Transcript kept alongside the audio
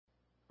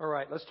All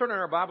right, let's turn in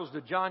our Bibles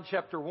to John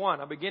chapter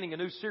 1. I'm beginning a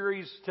new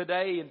series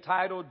today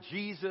entitled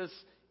Jesus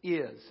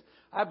Is.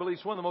 I believe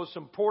it's one of the most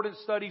important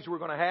studies we're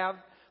going to have.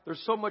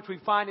 There's so much we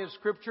find in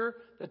Scripture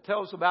that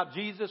tells about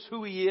Jesus,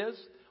 who He is,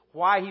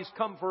 why He's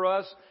come for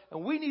us,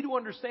 and we need to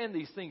understand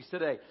these things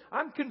today.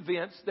 I'm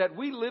convinced that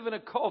we live in a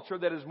culture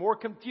that is more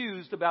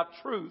confused about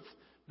truth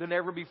than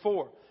ever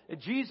before. And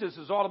Jesus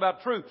is all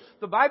about truth.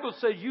 The Bible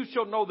says you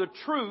shall know the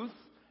truth,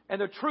 and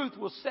the truth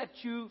will set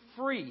you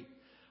free.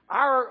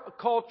 Our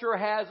culture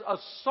has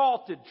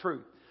assaulted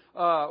truth.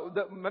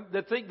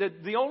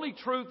 The only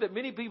truth that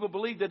many people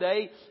believe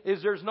today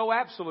is there's no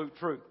absolute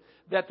truth.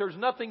 That there's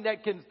nothing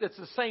that's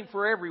the same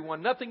for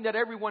everyone. Nothing that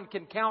everyone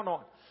can count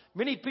on.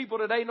 Many people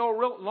today no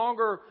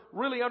longer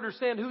really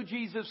understand who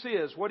Jesus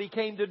is, what He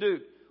came to do,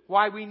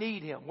 why we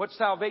need Him, what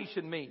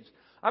salvation means.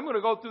 I'm going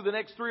to go through the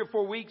next 3 or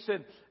 4 weeks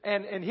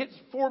and hit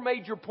 4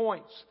 major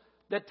points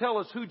that tell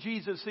us who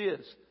Jesus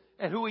is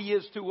and who He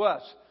is to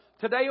us.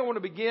 Today I want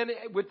to begin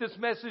with this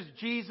message,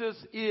 Jesus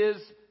is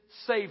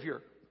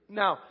Savior.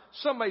 Now,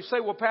 some may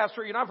say, well,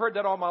 Pastor, I've heard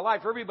that all my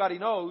life. Everybody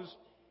knows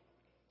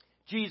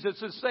Jesus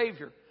is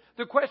Savior.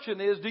 The question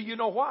is, do you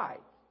know why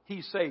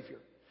He's Savior?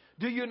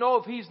 Do you know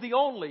if He's the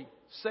only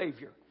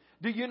Savior?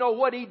 Do you know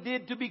what He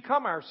did to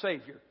become our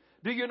Savior?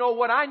 Do you know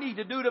what I need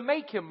to do to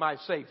make Him my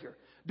Savior?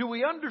 Do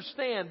we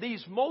understand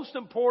these most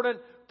important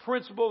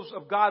principles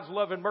of God's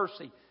love and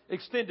mercy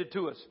extended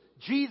to us?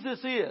 Jesus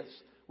is.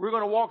 We're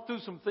going to walk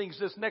through some things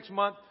this next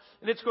month,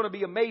 and it's going to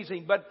be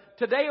amazing. But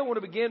today I want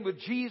to begin with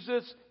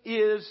Jesus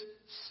is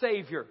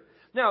Savior.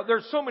 Now,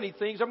 there's so many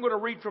things. I'm going to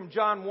read from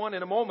John 1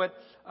 in a moment,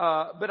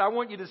 but I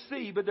want you to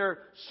see. But there are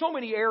so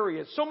many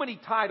areas, so many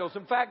titles.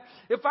 In fact,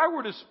 if I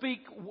were to speak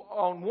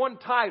on one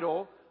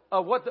title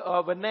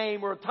of a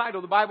name or a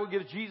title the Bible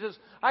gives Jesus,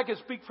 I could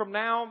speak from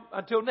now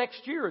until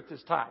next year at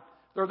this time.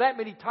 There are that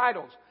many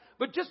titles.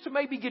 But just to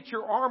maybe get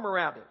your arm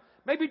around it,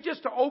 maybe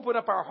just to open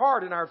up our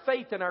heart and our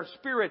faith and our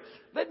spirit,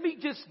 let me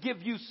just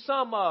give you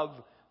some of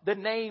the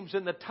names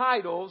and the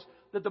titles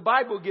that the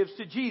Bible gives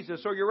to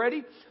Jesus. Are you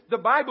ready? The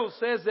Bible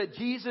says that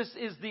Jesus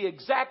is the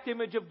exact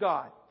image of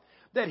God,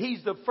 that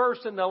He's the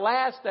first and the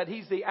last, that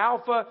He's the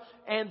Alpha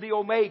and the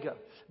Omega.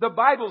 The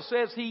Bible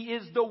says He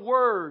is the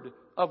Word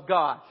of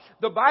God.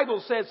 The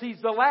Bible says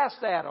He's the last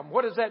Adam.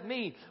 What does that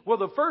mean? Well,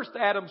 the first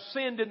Adam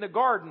sinned in the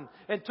garden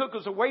and took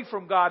us away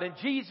from God. And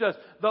Jesus,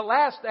 the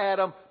last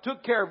Adam,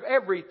 took care of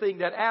everything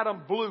that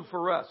Adam blew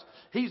for us.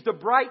 He's the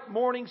bright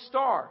morning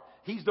star.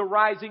 He's the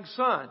rising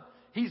sun.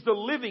 He's the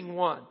living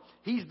one.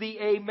 He's the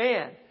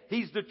Amen.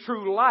 He's the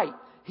true light.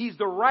 He's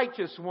the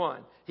righteous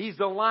one. He's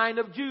the Lion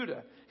of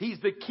Judah. He's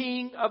the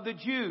King of the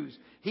Jews.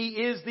 He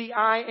is the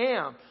I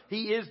Am.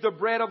 He is the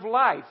bread of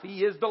life. He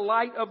is the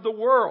light of the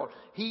world.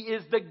 He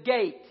is the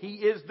gate. He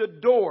is the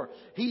door.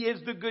 He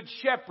is the good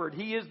shepherd.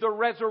 He is the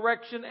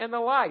resurrection and the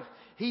life.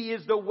 He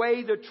is the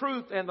way, the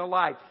truth, and the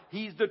life.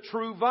 He's the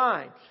true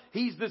vine.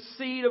 He's the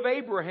seed of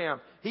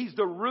Abraham. He's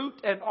the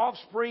root and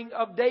offspring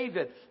of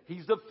David.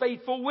 He's the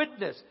faithful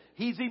witness.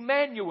 He's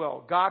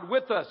Emmanuel, God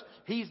with us.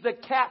 He's the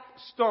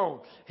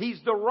capstone.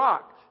 He's the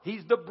rock.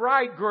 He's the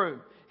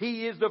bridegroom.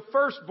 He is the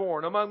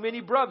firstborn among many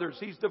brothers.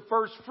 He's the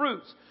first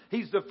fruits.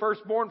 He's the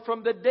firstborn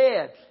from the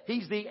dead.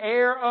 He's the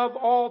heir of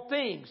all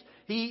things.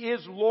 He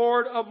is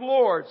Lord of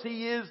lords.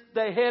 He is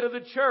the head of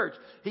the church.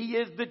 He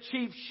is the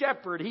chief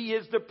shepherd. He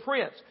is the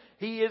prince.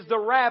 He is the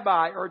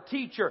rabbi or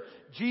teacher.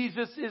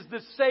 Jesus is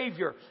the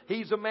Savior.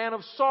 He's a man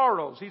of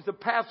sorrows. He's the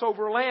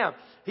Passover lamb.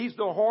 He's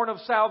the horn of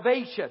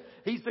salvation.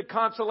 He's the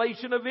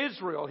consolation of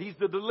Israel. He's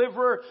the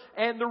deliverer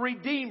and the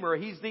redeemer.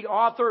 He's the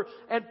author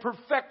and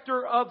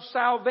perfecter of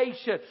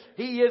salvation.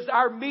 He is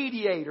our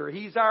mediator.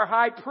 He's our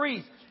high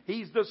priest.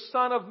 He's the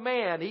Son of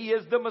Man. He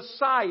is the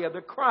Messiah,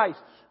 the Christ,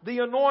 the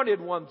Anointed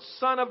One,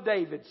 Son of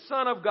David,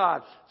 Son of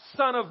God,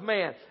 Son of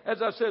Man.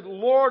 As I said,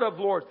 Lord of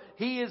Lords.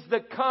 He is the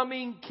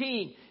coming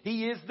King.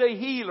 He is the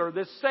healer,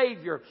 the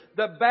Savior,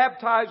 the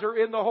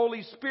baptizer in the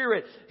Holy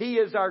Spirit. He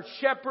is our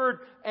shepherd,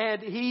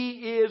 and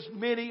He is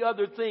many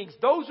other things.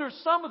 Those are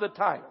some of the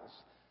titles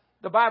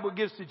the Bible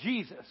gives to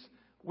Jesus.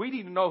 We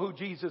need to know who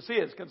Jesus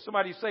is. Can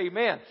somebody say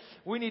amen?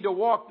 We need to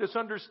walk this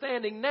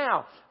understanding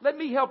now. Let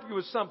me help you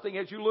with something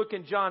as you look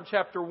in John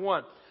chapter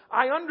 1.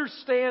 I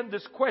understand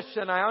this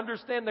question. I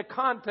understand the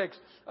context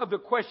of the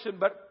question,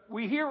 but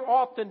we hear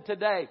often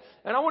today,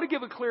 and I want to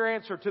give a clear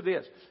answer to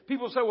this.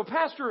 People say, well,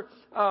 Pastor,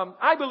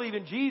 I believe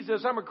in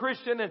Jesus. I'm a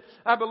Christian, and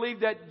I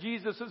believe that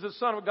Jesus is the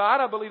Son of God.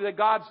 I believe that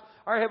God's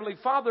our Heavenly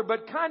Father,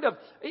 but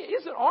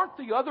aren't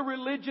the other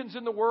religions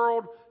in the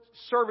world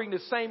serving the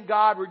same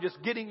God? We're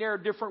just getting there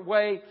a different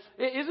way.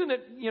 Isn't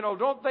it,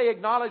 don't they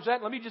acknowledge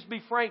that? Let me just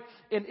be frank.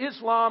 In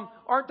Islam,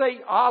 aren't they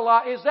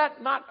Allah? Is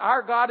that not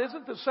our God?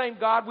 Isn't the same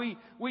God? We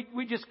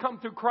just come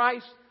through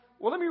Christ?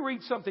 Well, let me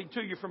read something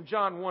to you from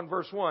John 1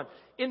 verse 1.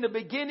 In the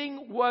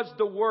beginning was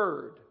the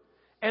Word,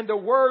 and the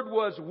Word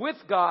was with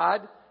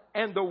God,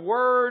 and the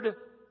Word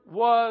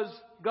was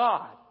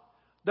God.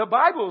 The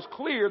Bible is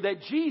clear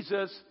that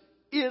Jesus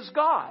is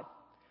God.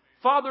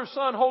 Father,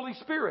 Son, Holy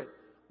Spirit.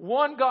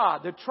 One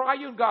God, the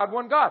triune God,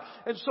 one God.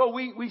 And so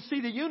we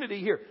see the unity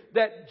here,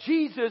 that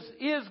Jesus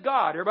is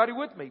God. Everybody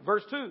with me?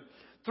 Verse 2.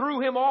 Through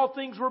Him all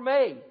things were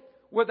made.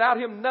 Without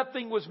Him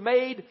nothing was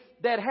made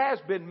that has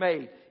been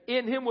made.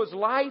 In Him was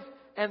life,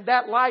 and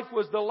that life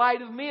was the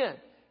light of men.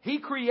 He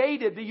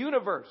created the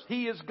universe.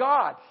 He is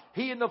God.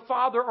 He and the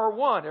Father are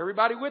one.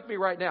 Everybody with me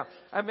right now?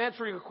 I'm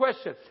answering a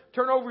question.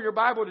 Turn over your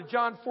Bible to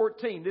John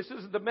 14. This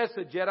isn't the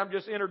message yet. I'm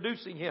just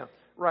introducing Him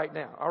right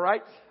now. All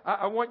right?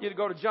 I want you to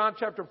go to John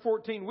chapter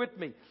 14 with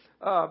me.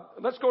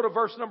 Let's go to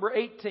verse number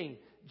 18.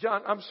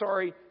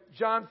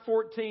 John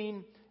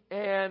 14.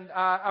 And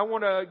I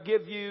want to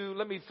give you,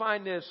 let me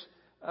find this,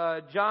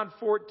 John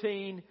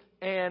 14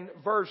 and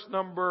verse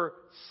number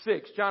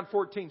 6. John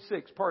 14,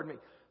 6, pardon me.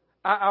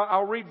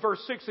 I'll read verse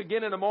 6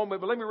 again in a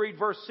moment, but let me read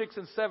verse 6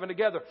 and 7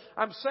 together.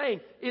 I'm saying,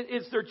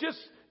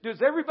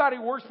 does everybody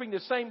worshiping the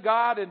same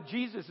God and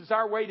Jesus is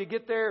our way to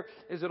get there?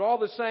 Is it all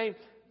the same?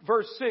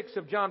 Verse 6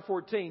 of John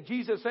 14.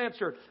 Jesus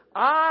answered,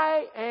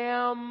 I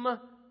am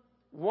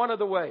one of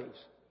the ways.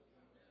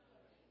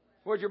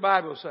 What does your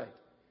Bible say?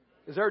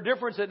 Is there a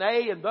difference in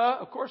A and the?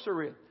 Of course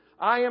there is.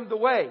 I am the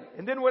way.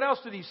 And then what else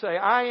did He say?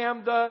 I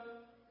am the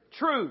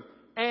truth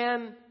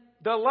and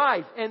the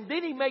life. And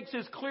then He makes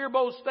this clear,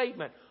 bold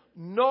statement.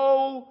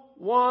 No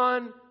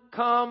one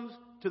comes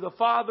to the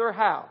Father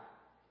how?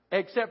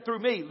 Except through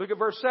me. Look at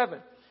verse 7.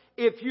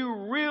 If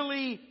you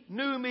really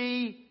knew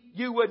me,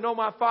 you would know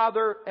my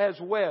Father as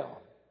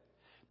well.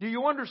 Do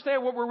you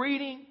understand what we're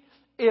reading?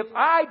 If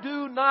I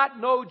do not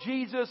know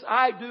Jesus,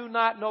 I do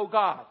not know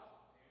God.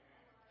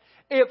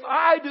 If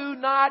I do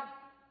not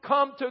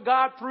come to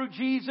God through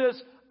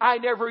Jesus, I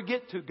never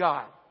get to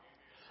God.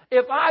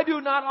 If I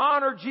do not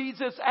honor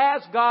Jesus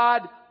as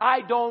God,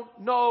 I don't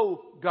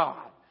know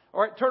God. All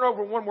right, turn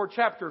over one more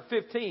chapter,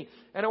 15.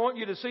 And I want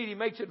you to see He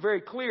makes it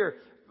very clear.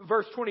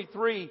 Verse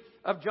 23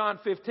 of John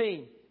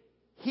 15.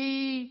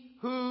 He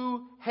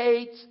who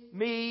hates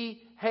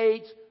me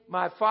hates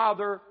my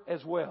Father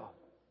as well.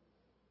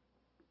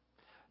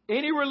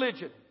 Any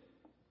religion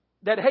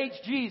that hates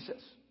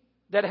Jesus,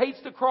 that hates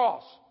the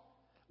cross,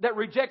 that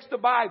rejects the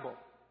Bible,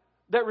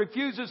 that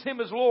refuses Him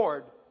as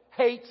Lord,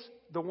 hates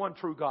the one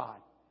true God.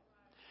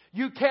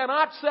 You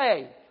cannot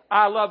say,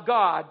 I love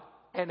God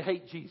and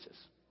hate Jesus.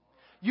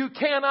 You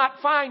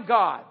cannot find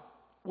God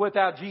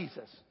without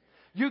Jesus.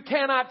 You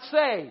cannot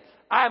say,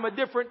 I'm a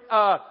different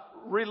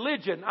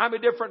religion. I'm a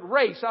different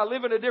race. I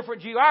live in a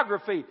different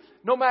geography.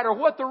 No matter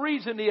what the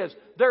reason is,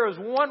 there is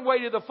one way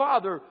to the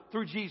Father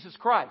through Jesus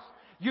Christ.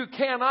 You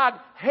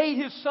cannot hate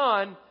His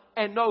Son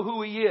and know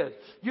who He is.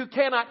 You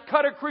cannot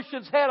cut a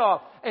Christian's head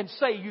off and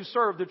say you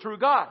serve the true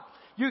God.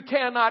 You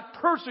cannot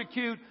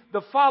persecute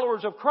the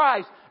followers of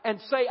Christ and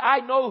say,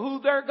 I know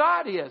who their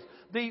God is.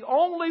 The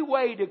only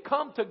way to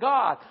come to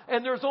God,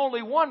 and there's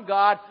only one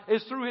God,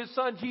 is through His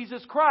Son,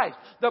 Jesus Christ.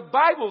 The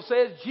Bible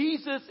says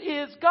Jesus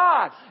is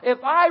God.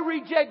 If I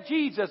reject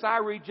Jesus, I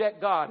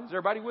reject God. Is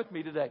everybody with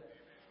me today?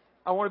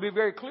 I want to be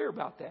very clear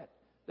about that.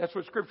 That's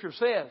what Scripture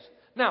says.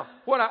 Now,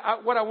 what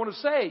I want to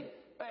say,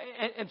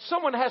 and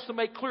someone has to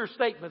make clear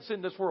statements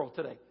in this world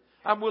today.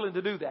 I'm willing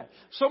to do that.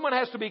 Someone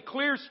has to be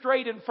clear,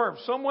 straight, and firm.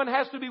 Someone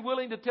has to be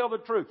willing to tell the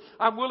truth.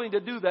 I'm willing to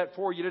do that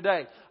for you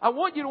today. I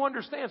want you to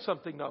understand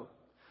something, though.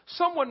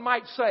 Someone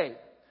might say,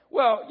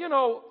 well,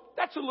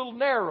 that's a little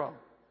narrow.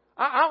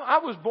 I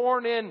was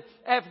born in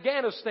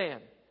Afghanistan,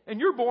 and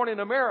you're born in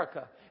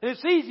America. And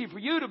it's easy for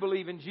you to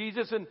believe in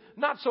Jesus and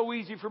not so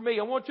easy for me.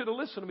 I want you to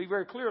listen to me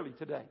very clearly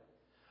today.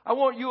 I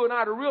want you and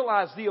I to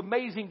realize the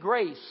amazing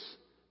grace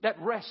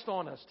that rests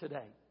on us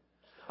today.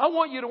 I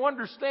want you to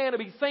understand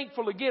and be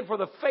thankful again for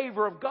the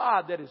favor of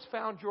God that has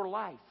found your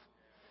life.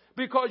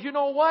 Because you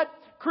know what?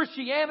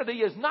 Christianity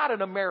is not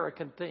an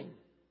American thing.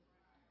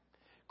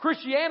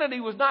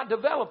 Christianity was not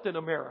developed in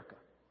America.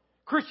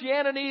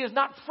 Christianity is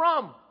not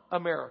from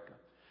America.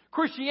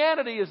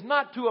 Christianity is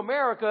not to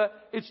America,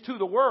 it's to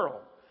the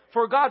world.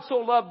 For God so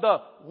loved the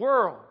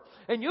world.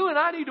 And you and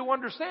I need to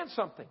understand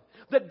something.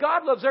 That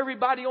God loves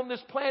everybody on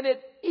this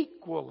planet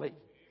equally.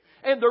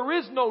 And there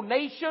is no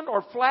nation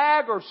or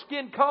flag or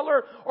skin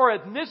color or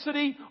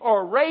ethnicity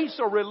or race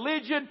or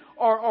religion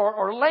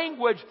or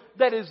language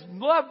that is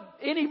loved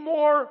any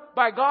more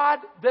by God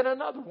than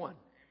another one.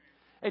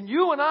 And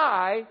you and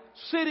I,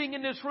 sitting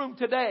in this room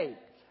today,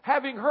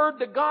 having heard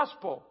the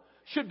gospel,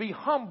 should be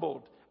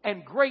humbled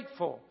and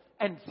grateful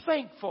and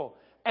thankful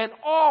and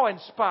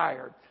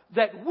awe-inspired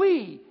that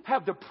we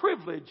have the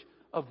privilege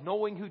of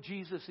knowing who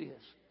Jesus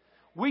is.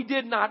 We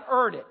did not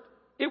earn it.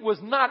 It was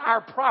not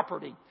our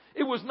property.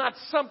 It was not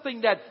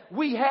something that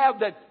we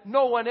have that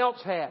no one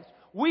else has.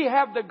 We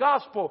have the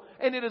gospel,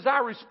 and it is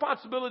our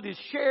responsibility to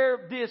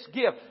share this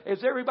gift.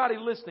 Is everybody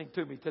listening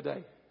to me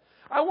today?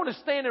 I want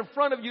to stand in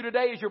front of you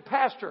today as your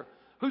pastor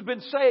who's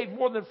been saved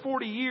more than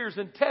 40 years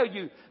and tell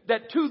you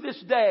that to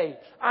this day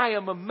I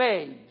am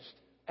amazed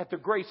at the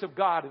grace of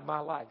God in my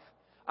life.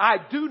 I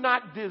do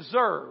not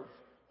deserve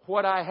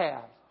what I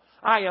have.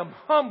 I am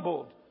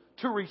humbled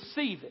to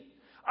receive it.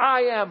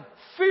 I am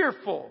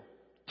fearful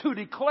to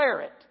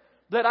declare it,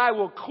 that I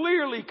will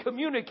clearly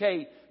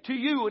communicate to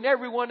you and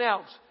everyone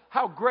else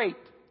how great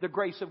the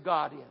grace of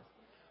God is.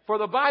 For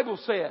the Bible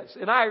says,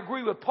 and I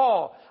agree with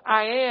Paul,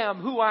 I am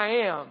who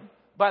I am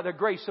by the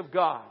grace of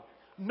God.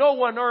 No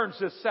one earns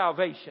this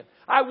salvation.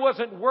 I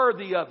wasn't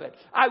worthy of it.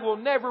 I will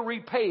never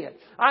repay it.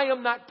 I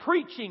am not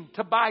preaching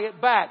to buy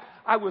it back.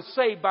 I was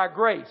saved by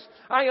grace.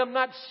 I am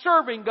not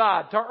serving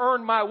God to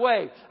earn my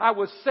way. I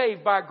was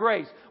saved by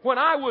grace. When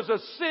I was a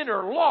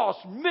sinner, lost,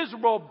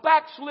 miserable,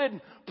 backslidden,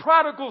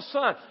 prodigal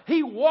son,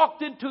 He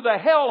walked into the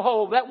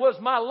hellhole that was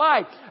my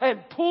life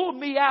and pulled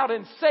me out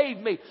and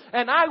saved me.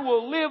 And I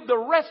will live the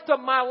rest of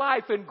my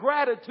life in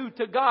gratitude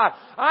to God.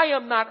 I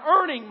am not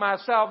earning my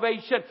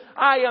salvation.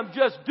 I am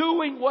just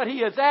doing what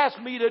He has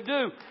asked me to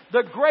do.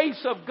 The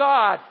grace of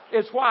God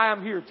is why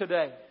I'm here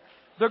today.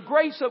 The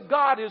grace of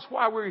God is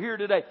why we're here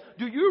today.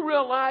 Do you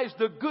realize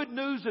the good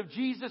news of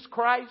Jesus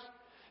Christ?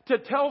 To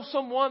tell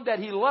someone that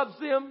He loves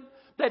them,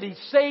 that He's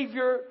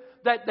Savior,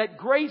 that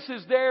grace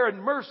is there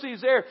and mercy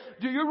is there.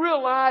 Do you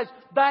realize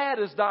that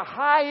is the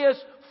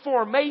highest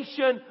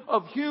formation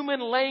of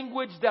human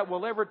language that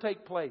will ever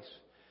take place?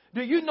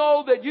 Do you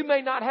know that you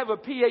may not have a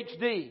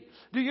PhD?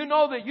 Do you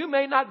know that you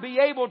may not be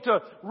able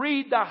to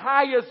read the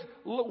highest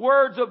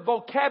words of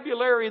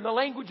vocabulary in the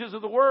languages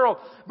of the world?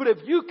 But if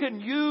you can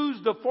use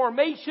the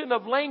formation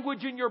of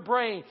language in your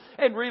brain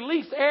and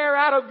release air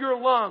out of your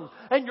lungs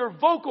and your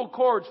vocal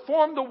cords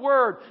form the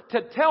word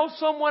to tell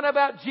someone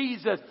about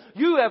Jesus,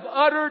 you have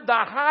uttered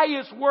the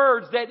highest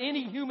words that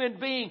any human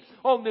being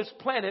on this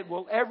planet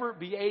will ever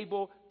be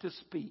able to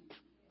speak.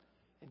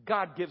 And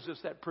God gives us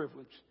that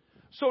privilege.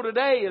 So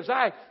today, as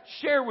I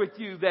share with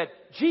you that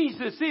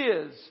Jesus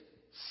is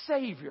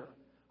Savior,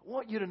 I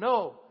want you to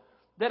know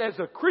that as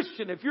a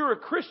Christian, if you're a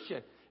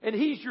Christian and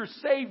He's your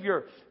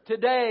Savior,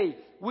 today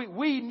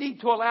we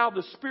need to allow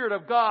the Spirit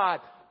of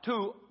God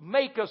to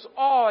make us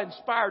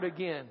awe-inspired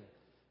again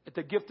at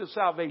the gift of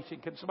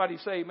salvation. Can somebody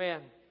say amen?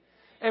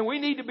 And we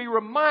need to be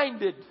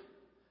reminded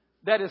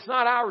that it's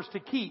not ours to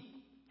keep,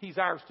 He's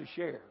ours to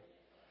share.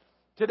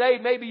 Today,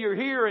 maybe you're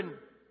here and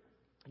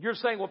you're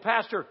saying, well,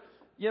 Pastor,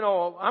 you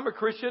know, I'm a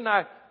Christian.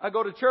 I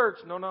go to church.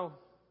 No.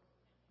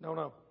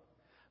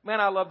 Man,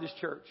 I love this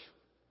church.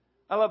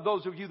 I love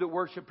those of you that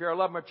worship here. I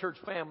love my church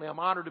family. I'm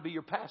honored to be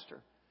your pastor.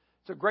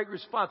 It's a great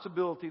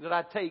responsibility that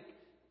I take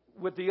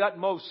with the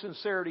utmost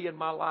sincerity in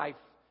my life.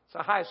 It's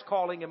the highest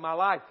calling in my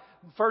life.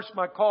 First,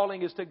 my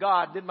calling is to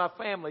God, then my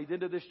family, then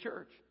to this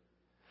church.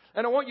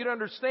 And I want you to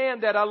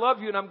understand that I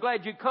love you and I'm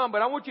glad you come,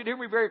 but I want you to hear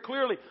me very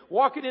clearly.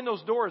 Walking in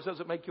those doors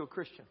doesn't make you a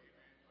Christian.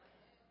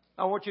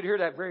 I want you to hear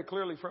that very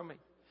clearly from me.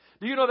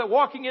 Do you know that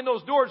walking in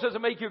those doors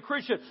doesn't make you a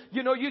Christian?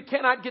 You know, you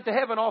cannot get to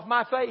heaven off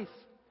my faith.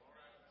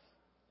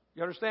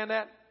 You understand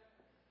that?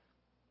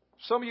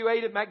 Some of you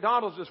ate at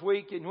McDonald's this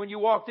week, and when you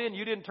walked in,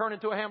 you didn't turn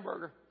into a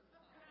hamburger.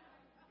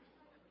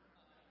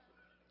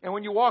 And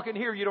when you walk in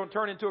here, you don't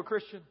turn into a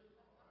Christian.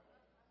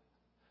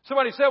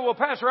 Somebody said, well,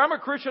 Pastor, I'm a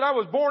Christian. I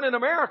was born in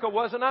America,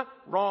 wasn't I?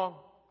 Wrong.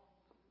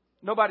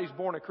 Nobody's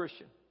born a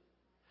Christian.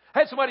 I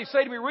had somebody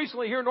say to me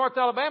recently here in North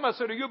Alabama, I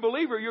said, are you a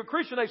believer? Are you a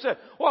Christian? They said,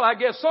 well, I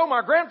guess so.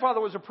 My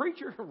grandfather was a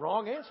preacher.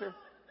 Wrong answer.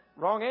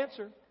 Wrong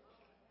answer.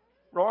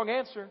 Wrong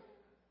answer.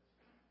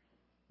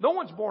 No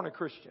one's born a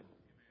Christian.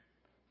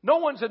 No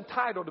one's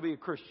entitled to be a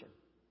Christian.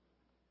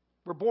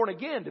 We're born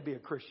again to be a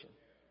Christian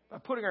by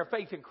putting our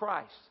faith in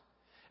Christ.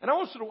 And I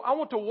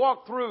want to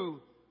walk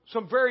through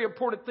some very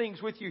important things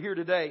with you here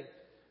today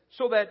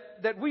so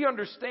that we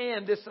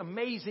understand this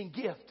amazing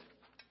gift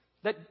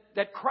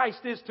that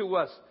Christ is to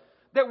us.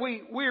 That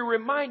we're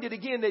reminded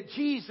again that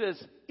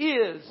Jesus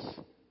is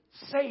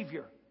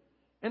Savior.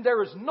 And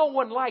there is no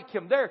one like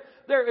Him.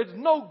 There is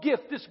no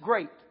gift this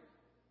great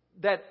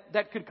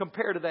that could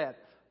compare to that.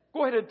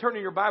 Go ahead and turn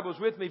in your Bibles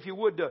with me, if you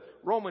would, to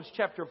Romans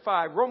chapter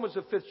 5. Romans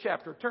the 5th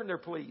chapter. Turn there,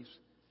 please.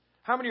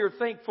 How many are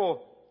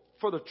thankful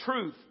for the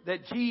truth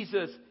that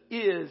Jesus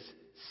is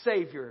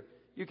Savior?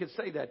 You can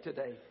say that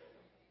today.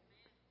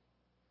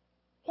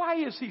 Why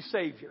is He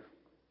Savior?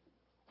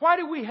 Why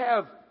do we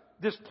have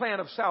this plan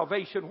of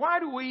salvation? Why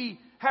do we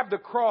have the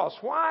cross?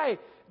 Why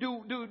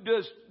do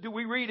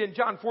we read in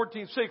John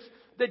 14:6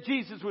 that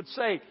Jesus would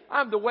say,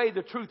 I'm the way,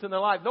 the truth, and the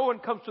life. No one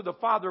comes to the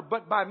Father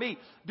but by me.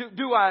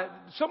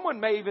 Someone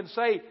may even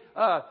say,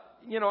 I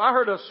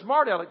heard a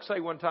smart aleck say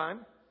one time,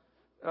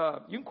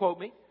 you can quote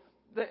me.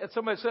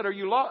 Somebody said, are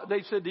you lost?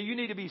 They said, do you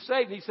need to be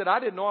saved? And he said, I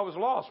didn't know I was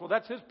lost. Well,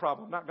 that's his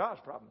problem, not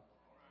God's problem.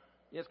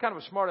 Yeah, it's kind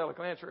of a smart aleck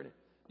answer, isn't it?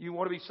 You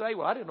want to be saved?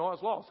 Well, I didn't know I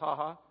was lost. Ha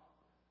ha.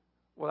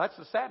 Well, that's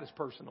the saddest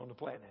person on the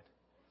planet.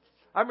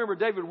 I remember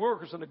David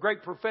Wilkerson, the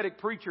great prophetic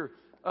preacher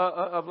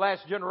of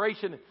last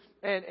generation.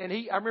 And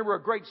I remember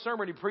a great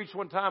sermon he preached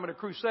one time in a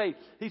crusade.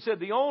 He said,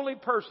 the only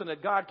person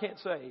that God can't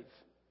save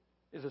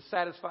is a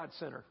satisfied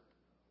sinner.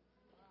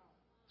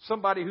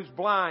 Somebody who's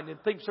blind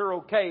and thinks they're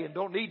okay and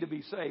don't need to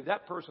be saved.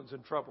 That person's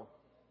in trouble.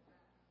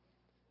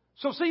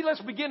 So see,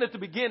 let's begin at the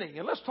beginning.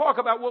 And let's talk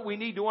about what we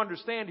need to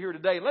understand here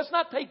today. Let's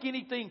not take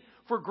anything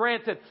for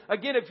granted.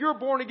 Again, if you're a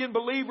born-again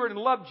believer and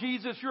love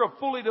Jesus, you're a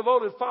fully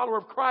devoted follower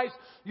of Christ,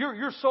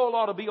 your soul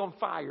ought to be on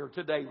fire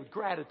today with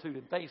gratitude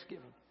and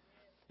thanksgiving.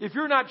 If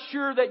you're not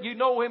sure that you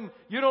know Him,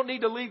 you don't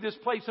need to leave this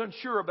place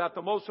unsure about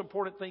the most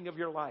important thing of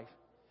your life.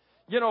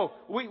 You know,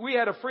 we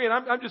had a friend.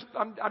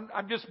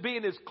 I'm just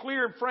being as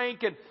clear and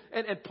frank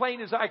and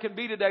plain as I can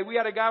be today. We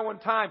had a guy one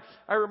time.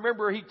 I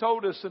remember he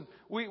told us, and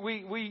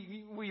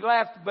we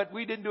laughed, but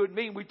we didn't do it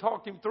mean. We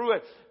talked him through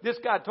it. This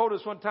guy told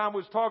us one time,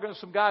 was talking to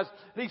some guys,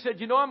 and he said,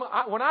 you know,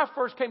 when I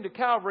first came to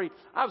Calvary,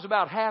 I was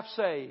about half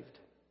saved.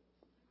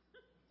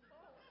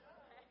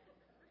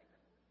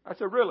 I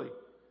said, really?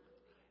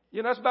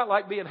 You know, that's about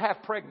like being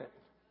half pregnant.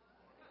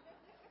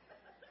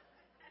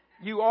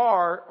 You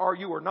are or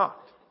you are not.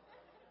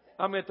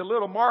 I mean, the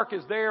little mark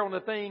is there on the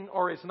thing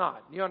or it's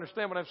not. You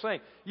understand what I'm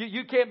saying?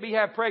 You can't be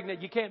half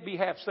pregnant. You can't be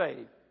half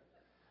saved.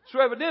 So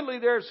evidently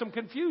there's some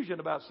confusion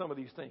about some of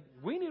these things.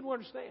 We need to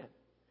understand.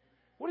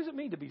 What does it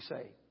mean to be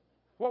saved?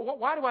 Well,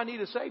 why do I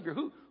need a Savior?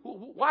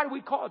 Why do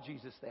we call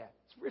Jesus that?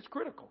 It's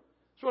critical.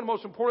 It's one of the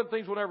most important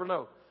things we'll ever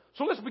know.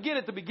 So let's begin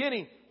at the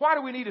beginning. Why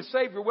do we need a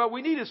Savior? Well,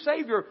 we need a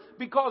Savior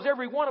because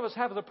every one of us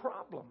has a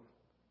problem.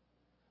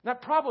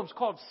 That problem's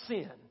called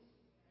sin.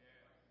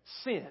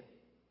 Sin.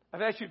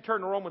 I've asked you to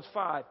turn to Romans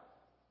 5.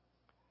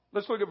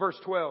 Let's look at verse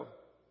 12.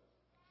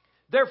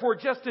 Therefore,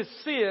 just as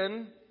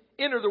sin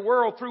entered the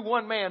world through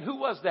one man. Who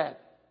was that?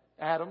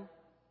 Adam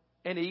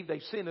and Eve.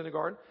 They sinned in the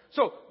garden.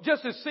 So,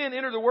 just as sin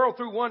entered the world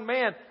through one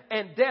man,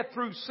 and death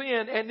through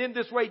sin, and in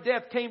this way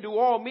death came to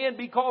all men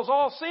because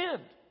all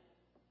sinned.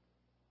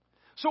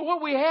 So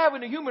what we have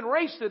in the human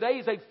race today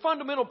is a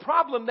fundamental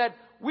problem that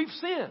we've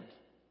sinned.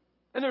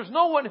 And there's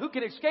no one who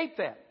can escape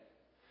that.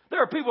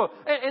 There are people,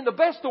 and the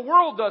best the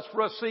world does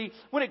for us, see,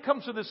 when it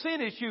comes to the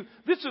sin issue,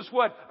 this is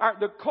what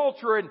the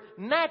culture and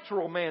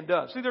natural man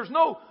does. See, there's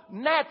no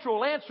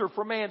natural answer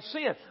for man's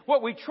sin.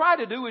 What we try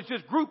to do is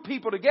just group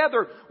people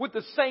together with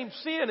the same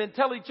sin and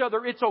tell each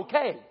other it's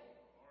okay.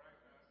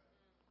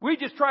 We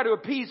just try to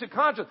appease the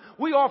conscience.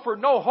 We offer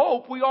no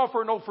hope. We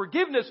offer no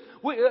forgiveness.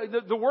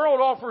 The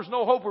world offers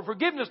no hope or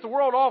forgiveness. The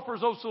world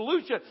offers no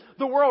solution.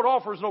 The world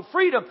offers no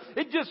freedom.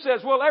 It just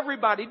says, well,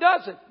 everybody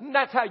does it. And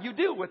that's how you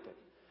deal with it.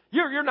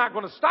 You're not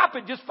going to stop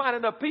it. Just find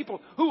enough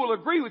people who will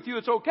agree with you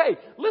it's okay.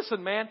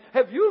 Listen, man,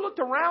 have you looked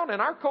around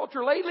in our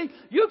culture lately?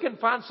 You can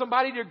find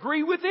somebody to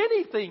agree with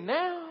anything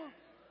now.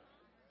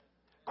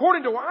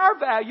 According to our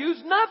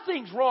values,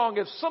 nothing's wrong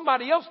if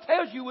somebody else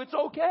tells you it's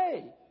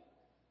okay.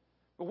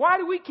 But why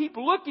do we keep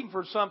looking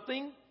for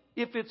something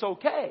if it's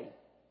okay?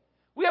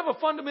 We have a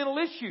fundamental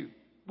issue.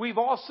 We've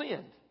all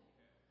sinned.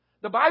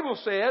 The Bible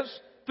says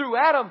through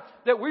Adam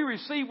that we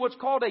receive what's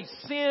called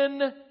a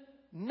sin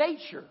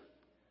nature.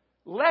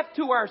 Left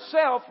to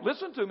ourselves,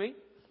 listen to me,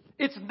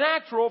 it's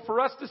natural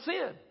for us to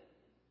sin.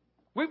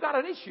 We've got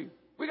an issue.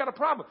 We've got a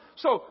problem.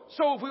 So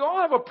if we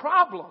all have a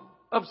problem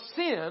of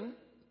sin,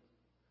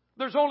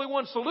 there's only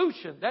one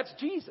solution. That's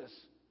Jesus.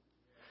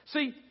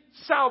 See,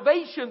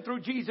 salvation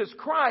through Jesus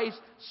Christ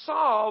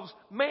solves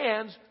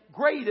man's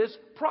greatest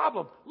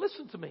problem.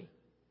 Listen to me.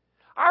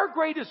 Our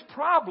greatest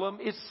problem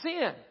is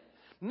sin.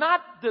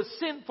 Not the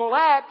sinful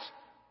acts,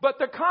 but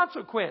the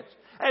consequence.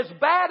 As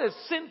bad as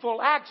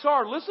sinful acts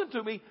are, listen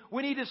to me,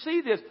 we need to see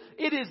this.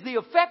 It is the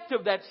effect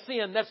of that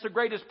sin that's the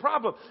greatest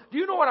problem. Do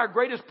you know what our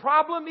greatest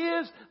problem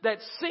is? That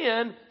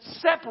sin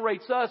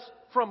separates us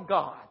from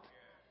God.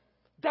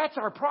 That's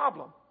our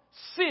problem.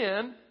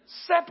 Sin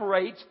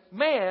separates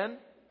man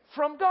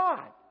from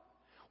God.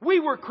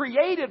 We were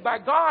created by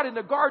God in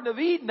the Garden of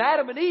Eden,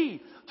 Adam and Eve,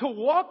 to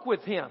walk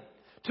with Him,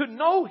 to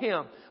know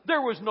Him.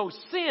 There was no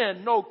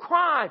sin, no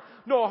crime,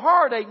 no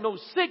heartache, no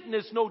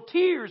sickness, no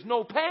tears,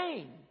 no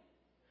pain.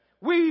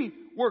 We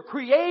were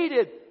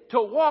created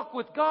to walk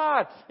with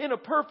God in a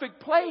perfect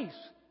place.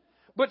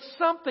 But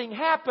something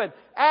happened.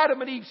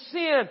 Adam and Eve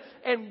sinned,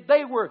 and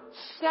they were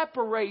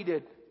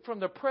separated from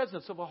the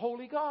presence of a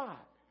holy God.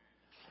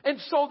 And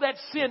so that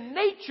sin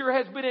nature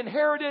has been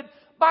inherited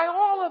by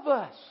all of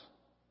us.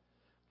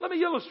 Let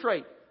me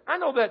illustrate. I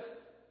know that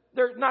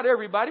not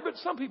everybody, but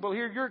some people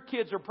here, your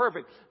kids are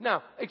perfect.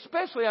 Now,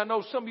 especially I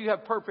know some of you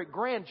have perfect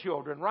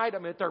grandchildren, right? I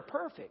mean, they're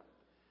perfect.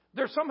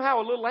 There's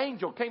somehow a little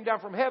angel came down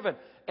from heaven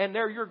and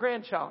they're your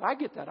grandchild. I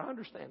get that. I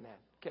understand that.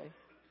 Okay.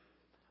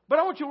 But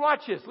I want you to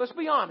watch this. Let's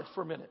be honest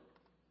for a minute.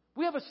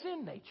 We have a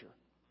sin nature.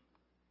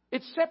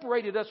 It's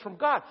separated us from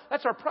God.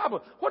 That's our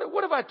problem.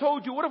 What have I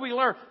told you? What have we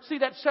learned? See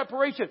that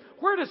separation.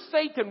 Where does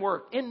Satan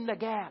work? In the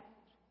gap.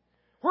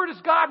 Where does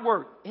God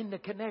work? In the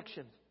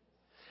connections.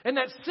 And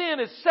that sin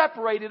has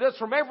separated us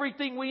from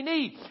everything we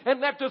need and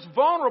left us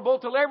vulnerable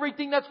to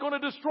everything that's going to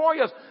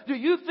destroy us. Do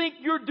you think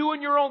you're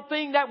doing your own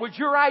thing? That was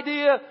your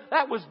idea?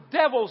 That was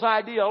devil's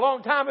idea a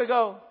long time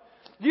ago.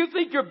 Do you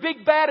think you're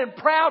big, bad, and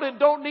proud and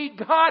don't need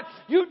God?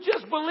 You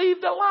just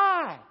believed a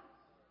lie.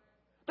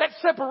 That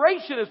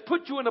separation has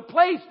put you in a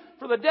place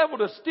for the devil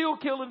to steal,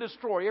 kill, and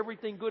destroy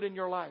everything good in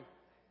your life.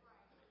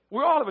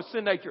 We all have a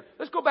sin nature.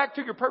 Let's go back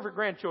to your perfect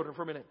grandchildren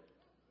for a minute.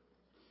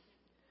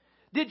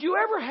 Did you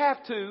ever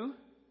have to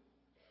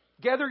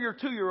gather your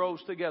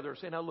 2-year-olds together and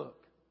say, now look,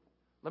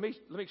 let me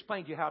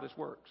explain to you how this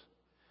works.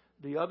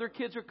 The other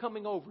kids are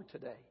coming over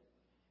today.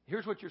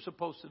 Here's what you're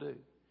supposed to do.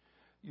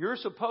 You're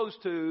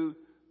supposed to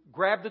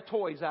grab the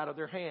toys out of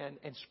their hand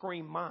and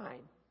scream,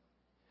 "Mine."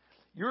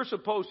 You're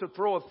supposed to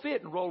throw a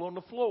fit and roll on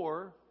the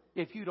floor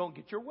if you don't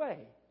get your way.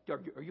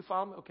 Are you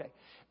following me? Okay.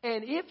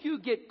 And if you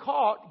get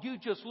caught, you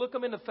just look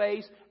them in the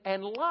face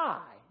and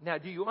lie. Now,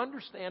 do you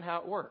understand how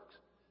it works?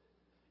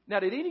 Now,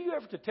 did any of you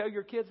ever to tell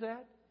your kids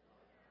that?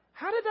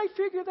 How did they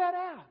figure that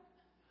out?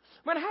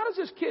 I mean, how does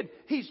this kid,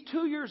 he's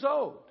 2 years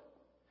old.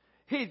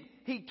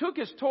 He took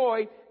his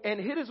toy and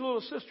hit his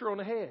little sister on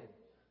the head.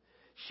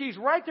 She's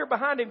right there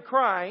behind him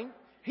crying.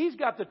 He's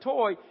got the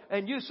toy,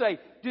 and you say,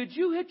 "Did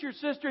you hit your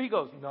sister?" He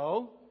goes,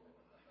 "No."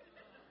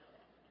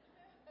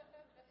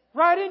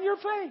 Right in your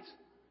face.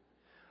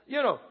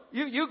 You know,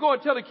 you go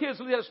and tell the kids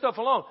to leave that stuff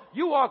alone.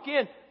 You walk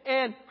in,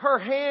 and her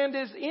hand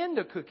is in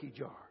the cookie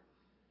jar.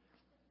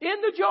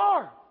 In the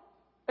jar.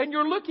 And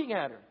you're looking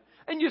at her.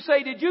 And you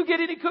say, "Did you get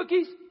any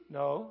cookies?"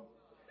 "No."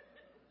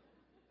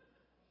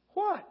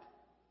 What?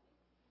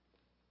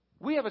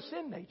 We have a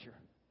sin nature.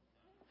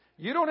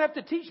 You don't have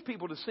to teach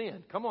people to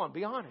sin. Come on,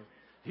 be honest.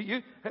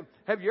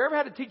 Have you ever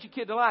had to teach a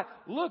kid to lie?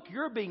 Look,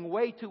 you're being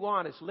way too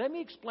honest. Let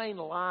me explain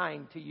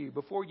lying to you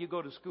before you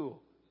go to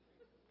school.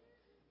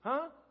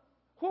 Huh?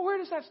 Well, where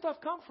does that stuff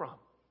come from?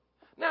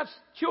 Now, it's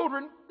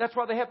children, that's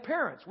why they have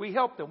parents. We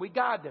help them. We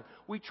guide them.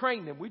 We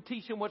train them. We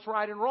teach them what's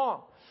right and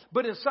wrong.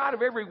 But inside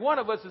of every one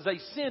of us is a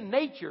sin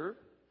nature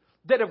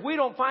that if we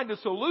don't find a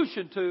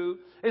solution to,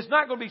 it's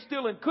not going to be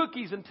stealing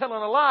cookies and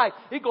telling a lie.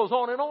 It goes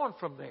on and on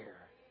from there.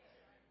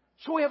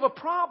 So we have a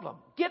problem.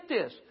 Get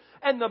this.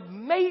 And the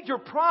major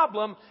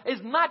problem is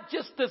not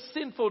just the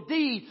sinful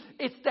deed.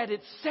 It's that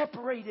it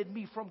separated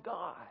me from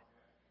God.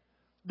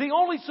 The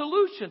only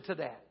solution to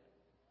that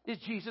is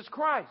Jesus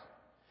Christ.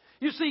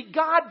 You see,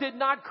 God did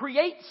not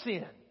create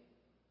sin.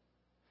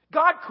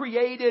 God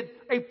created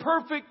a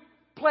perfect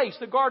place,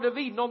 the Garden of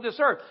Eden on this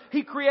earth.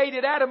 He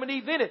created Adam and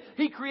Eve in it.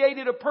 He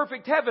created a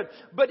perfect heaven.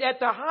 But at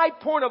the high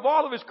point of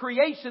all of His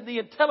creation, the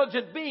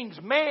intelligent beings,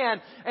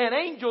 man and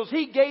angels,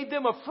 He gave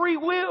them a free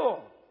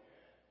will.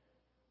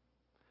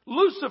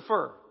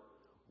 Lucifer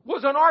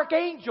was an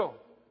archangel.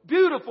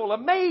 Beautiful,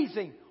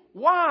 amazing,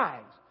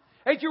 wise.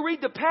 As you read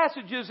the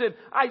passages in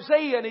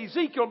Isaiah and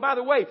Ezekiel, by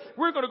the way,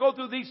 we're going to go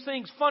through these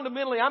things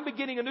fundamentally. I'm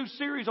beginning a new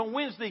series on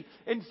Wednesday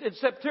in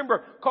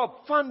September called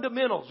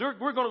Fundamentals.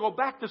 We're going to go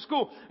back to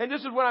school. And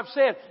this is what I've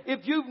said.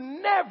 If you've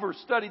never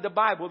studied the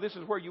Bible, this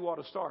is where you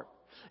ought to start.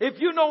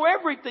 If you know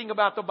everything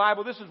about the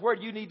Bible, this is where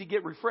you need to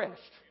get refreshed.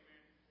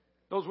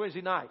 Those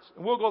Wednesday nights.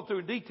 And we'll go through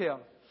in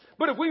detail.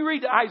 But if we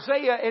read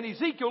Isaiah and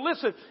Ezekiel,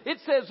 listen, it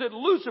says that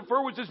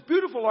Lucifer was this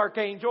beautiful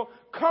archangel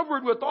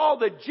covered with all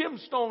the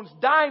gemstones,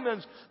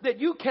 diamonds that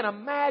you can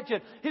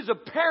imagine. His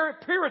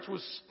appearance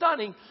was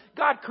stunning.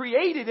 God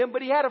created him,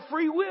 but he had a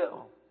free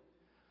will.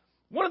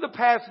 One of the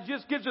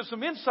passages gives us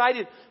some insight.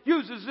 It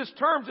uses this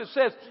term that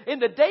says, in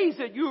the days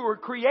that you were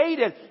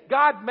created,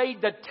 God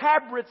made the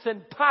tabrets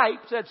and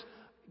pipes, that's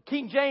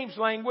King James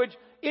language,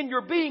 in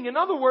your being. In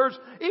other words,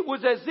 it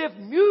was as if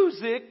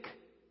music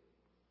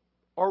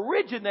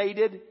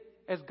originated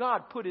as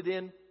God put it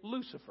in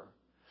Lucifer.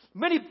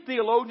 Many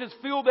theologians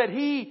feel that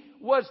he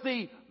was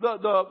the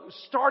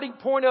starting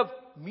point of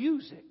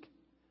music.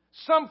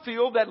 Some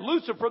feel that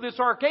Lucifer, this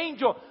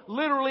archangel,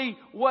 literally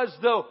was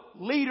the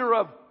leader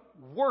of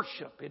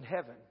worship in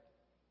heaven.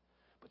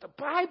 But the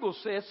Bible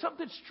says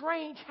something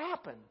strange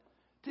happened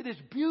to this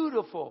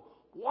beautiful,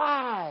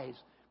 wise,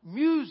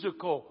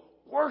 musical,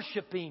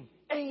 worshiping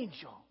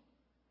angel.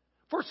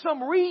 For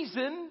some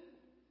reason,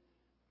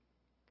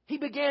 he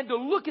began to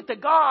look at the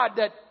God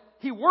that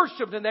he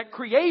worshiped and that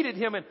created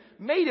him and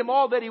made him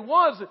all that he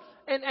was.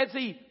 And as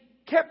he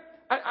kept,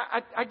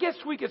 I guess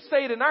we could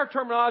say it in our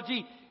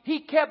terminology, he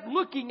kept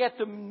looking at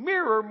the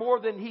mirror more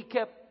than he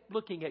kept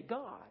looking at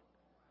God.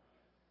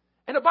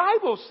 And the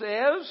Bible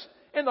says,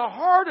 in the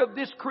heart of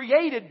this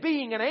created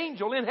being, an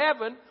angel in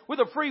heaven with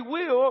a free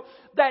will,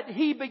 that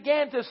he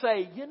began to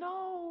say, you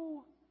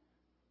know,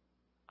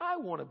 I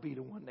want to be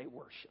the one they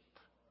worship.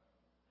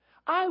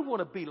 I want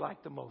to be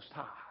like the Most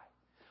High.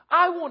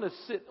 I want to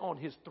sit on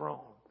His throne.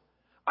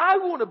 I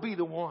want to be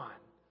the one.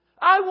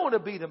 I want to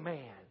be the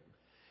man.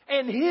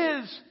 And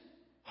his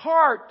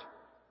heart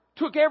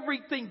took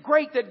everything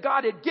great that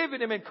God had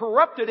given him and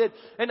corrupted it.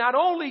 And not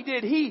only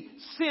did he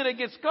sin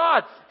against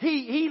God,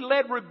 he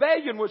led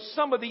rebellion with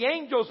some of the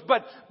angels.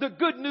 But the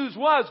good news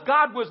was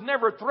God was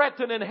never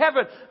threatened in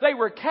heaven. They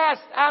were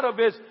cast out of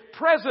His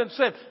presence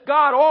and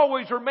God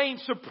always remained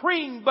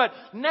supreme. But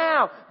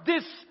now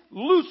this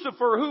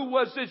Lucifer, who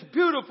was this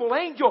beautiful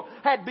angel,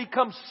 had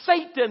become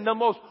Satan, the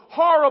most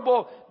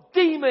horrible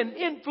demon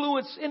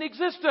influence in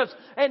existence.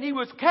 And he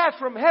was cast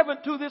from heaven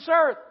to this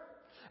earth.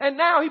 And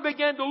now he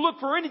began to look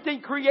for anything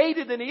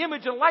created in the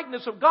image and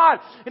likeness of God.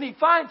 And he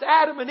finds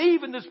Adam and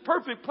Eve in this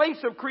perfect place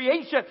of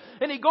creation.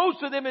 And he goes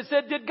to them and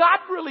said, did God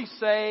really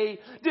say?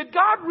 Did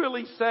God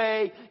really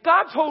say?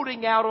 God's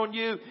holding out on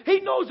you. He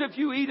knows if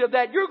you eat of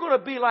that, you're going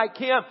to be like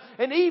Him.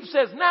 And Eve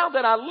says, now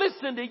that I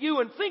listen to you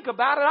and think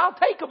about it, I'll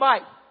take a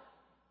bite.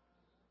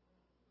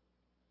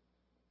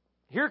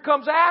 Here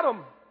comes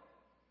Adam.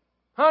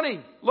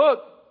 Honey, look,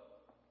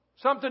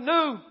 something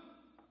new.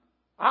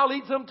 I'll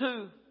eat some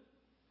too.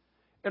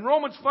 And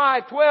Romans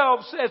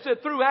 5:12 says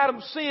that through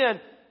Adam's sin,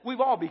 we've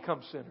all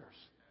become sinners.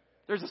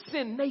 There's a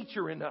sin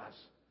nature in us.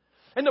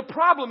 And the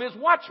problem is,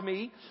 watch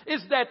me,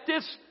 is that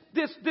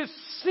this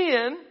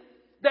sin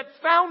that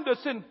found us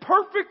in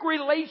perfect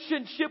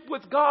relationship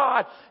with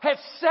God has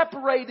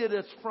separated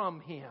us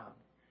from Him.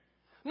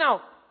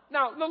 Now,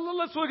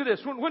 let's look at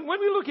this. When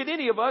we look at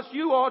any of us,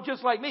 you all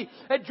just like me,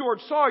 at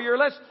George Sawyer,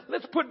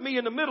 let's put me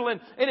in the middle.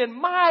 And in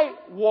my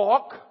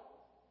walk,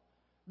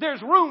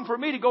 there's room for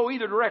me to go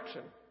either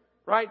direction.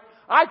 Right?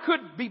 I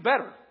could be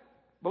better.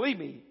 Believe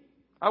me.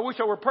 I wish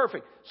I were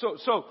perfect.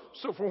 So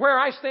from where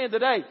I stand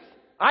today,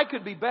 I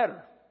could be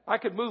better. I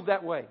could move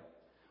that way.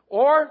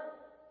 Or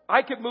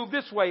I could move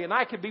this way and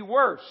I could be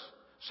worse.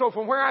 So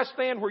from where I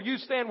stand, where you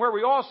stand, where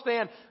we all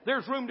stand,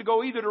 there's room to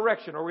go either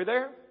direction. Are we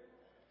there?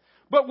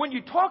 But when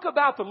you talk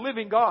about the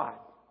living God,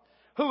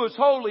 who is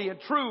holy and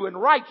true and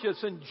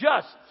righteous and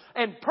just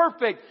and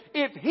perfect,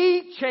 if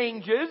He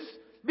changes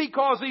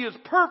because He is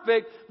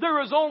perfect, there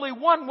is only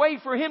one way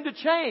for Him to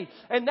change,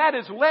 and that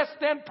is less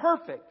than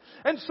perfect.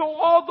 And so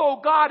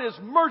although God is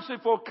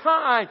merciful,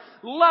 kind,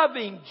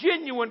 loving,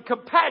 genuine,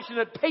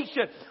 compassionate,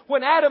 patient,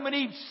 when Adam and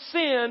Eve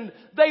sinned,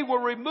 they were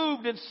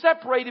removed and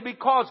separated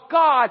because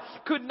God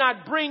could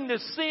not bring the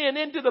sin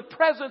into the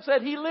presence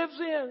that He lives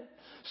in.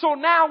 So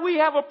now we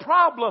have a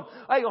problem.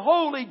 A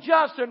holy,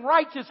 just, and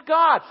righteous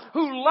God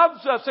who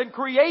loves us and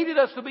created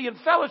us to be in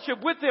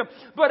fellowship with Him.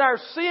 But our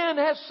sin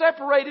has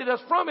separated us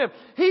from Him.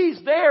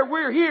 He's there.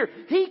 We're here.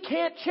 He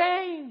can't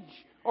change.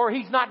 Or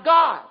He's not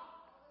God.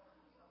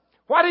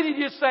 Why did He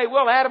just say,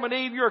 well, Adam and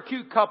Eve, you're a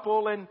cute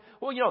couple. And,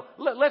 well,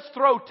 let's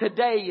throw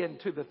today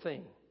into the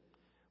thing.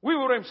 We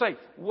would even say,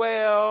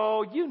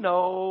 well,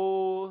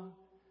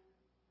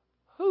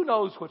 who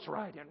knows what's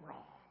right and wrong?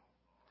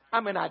 I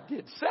mean, I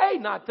did say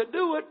not to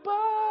do it,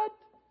 but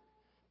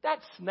that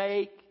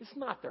snake, it's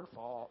not their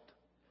fault.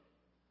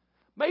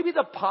 Maybe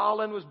the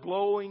pollen was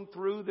blowing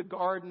through the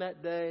garden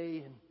that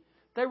day and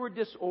they were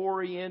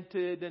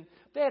disoriented and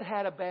they had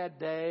had a bad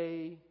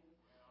day.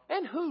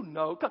 And who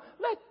knows?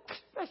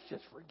 Let's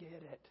just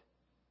forget it.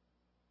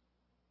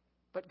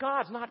 But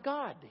God's not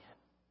God then.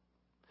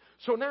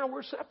 So now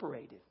we're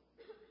separated.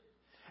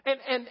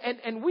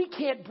 And we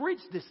can't bridge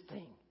this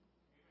thing.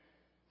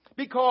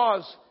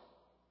 Because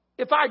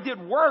if I did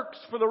works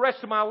for the rest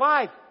of my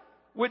life,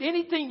 would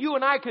anything you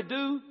and I could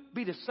do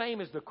be the same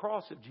as the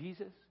cross of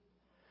Jesus?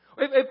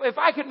 If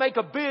I could make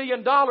 $1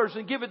 billion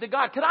and give it to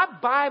God, could I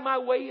buy my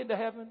way into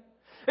heaven?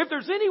 If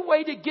there's any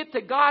way to get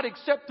to God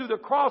except through the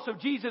cross of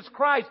Jesus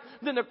Christ,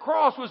 then the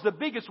cross was the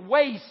biggest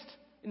waste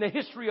in the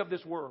history of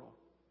this world.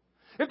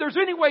 If there's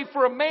any way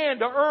for a man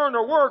to earn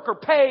or work or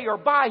pay or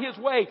buy his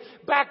way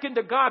back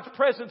into God's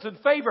presence and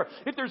favor,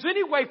 if there's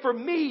any way for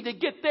me to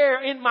get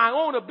there in my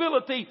own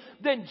ability,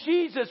 then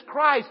Jesus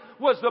Christ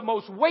was the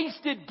most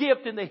wasted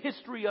gift in the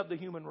history of the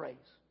human race.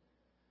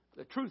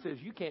 The truth is,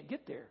 you can't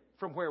get there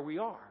from where we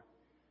are.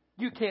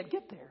 You can't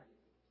get there.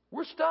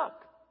 We're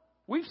stuck.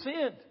 We've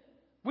sinned.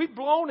 We've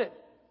blown it.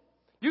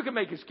 You can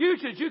make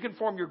excuses. You can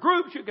form your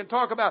groups. You can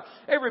talk about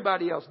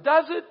everybody else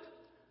does it.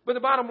 But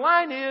the bottom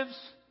line is,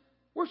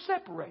 we're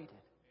separated.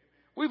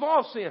 We've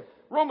all sinned.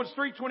 Romans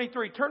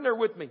 3:23. Turn there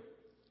with me.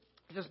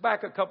 Just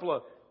back a couple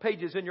of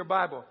pages in your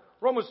Bible.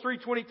 Romans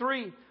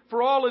 3:23.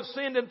 For all have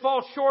sinned and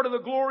fall short of the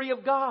glory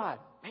of God.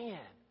 Man,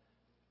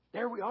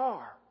 there we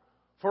are.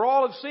 For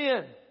all have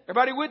sinned.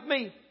 Everybody with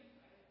me?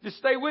 Just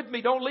stay with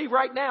me. Don't leave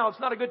right now. It's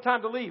not a good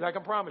time to leave. I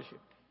can promise you.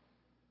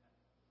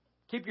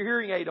 Keep your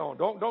hearing aid on.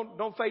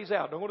 Don't phase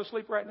out. Don't go to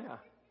sleep right now.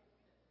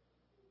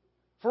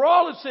 For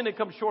all have sinned and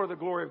come short of the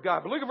glory of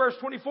God. But look at verse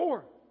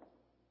 24.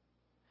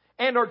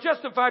 And are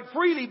justified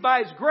freely by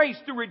His grace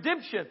through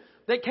redemption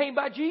that came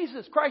by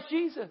Jesus, Christ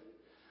Jesus.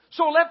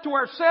 So left to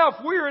ourselves,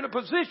 we're in a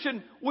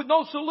position with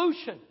no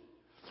solution.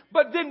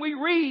 But then we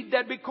read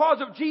that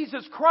because of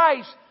Jesus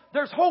Christ,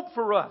 there's hope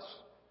for us.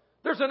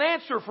 There's an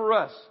answer for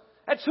us.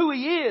 That's who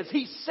He is.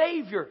 He's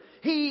Savior.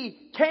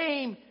 He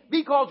came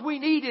because we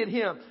needed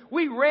Him.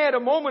 We read a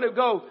moment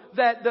ago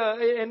that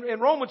in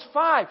Romans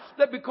 5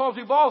 that because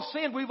we've all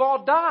sinned, we've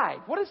all died.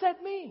 What does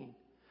that mean?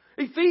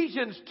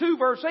 Ephesians 2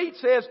 verse 8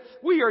 says,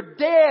 we are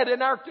dead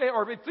in our,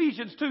 or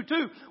Ephesians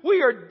 2:2,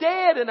 we are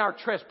dead in our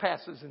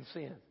trespasses and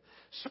sins.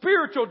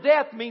 Spiritual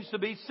death means to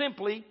be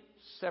simply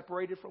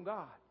separated from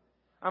God.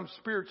 I'm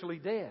spiritually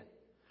dead.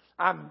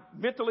 I'm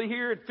mentally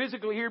here and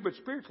physically here, but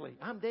spiritually,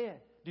 I'm dead.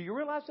 Do you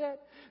realize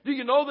that? Do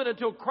you know that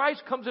until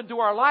Christ comes into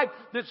our life,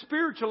 that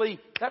spiritually,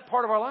 that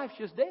part of our life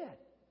is just dead?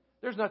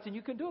 There's nothing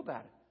you can do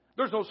about it.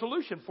 There's no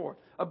solution for it.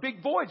 A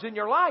big void's in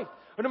your life.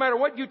 And no matter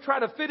what you try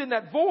to fit in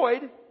that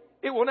void,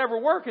 it will never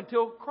work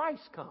until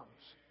Christ comes.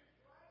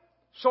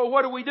 So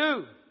what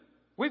do?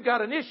 We've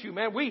got an issue,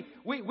 man.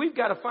 We've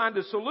got to find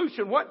a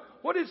solution.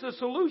 What is the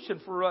solution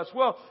for us?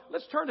 Well,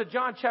 let's turn to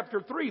John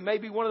chapter 3,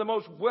 maybe one of the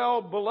most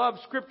well-beloved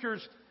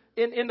scriptures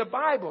in the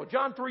Bible.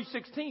 John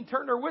 3:16.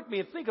 Turn there with me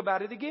and think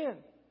about it again.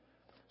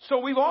 So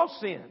we've all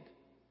sinned.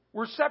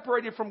 We're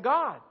separated from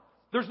God.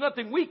 There's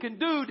nothing we can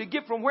do to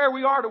get from where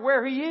we are to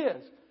where He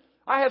is.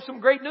 I have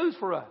some great news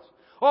for us.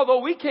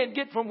 Although we can't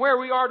get from where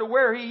we are to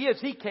where He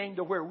is, He came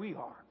to where we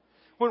are.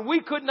 When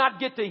we could not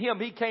get to Him,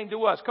 He came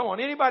to us. Come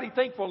on, anybody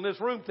thankful in this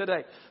room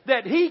today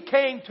that He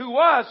came to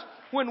us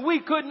when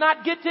we could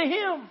not get to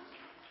Him?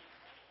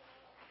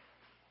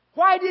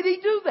 Why did He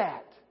do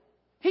that?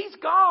 He's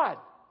God.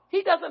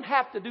 He doesn't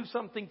have to do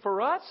something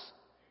for us.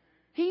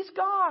 He's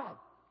God.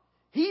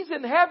 He's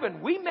in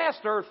heaven. We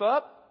messed earth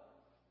up.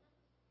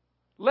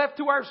 Left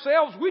to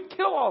ourselves, we'd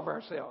kill all of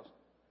ourselves.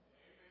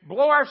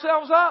 Blow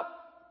ourselves up.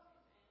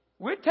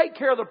 We'd take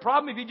care of the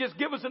problem if you just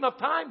give us enough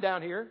time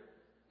down here.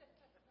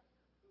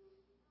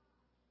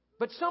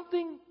 But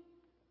something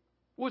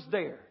was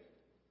there.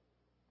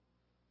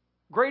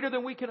 Greater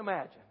than we can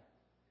imagine.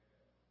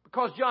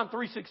 Because John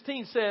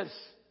 3:16 says,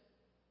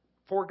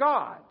 for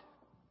God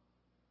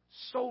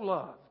so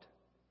loved,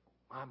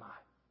 my,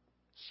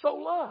 so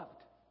loved.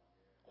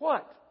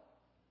 What?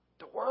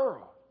 The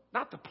world.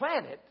 Not the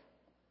planet.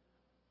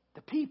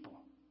 The people.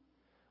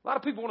 A lot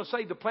of people want to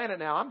save the planet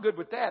now. I'm good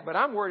with that, but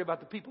I'm worried about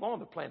the people on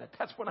the planet.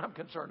 That's what I'm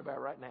concerned about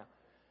right now.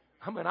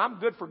 I mean, I'm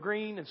good for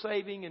green and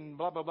saving and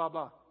blah, blah, blah,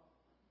 blah.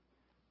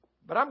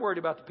 But I'm worried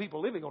about the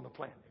people living on the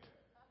planet.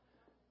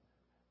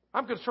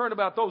 I'm concerned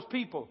about those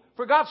people.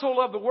 For God so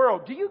loved the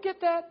world. Do you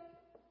get that?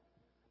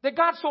 That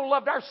God so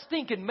loved our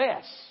stinking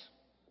mess.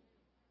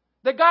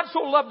 That God so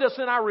loved us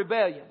in our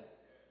rebellion.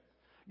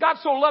 God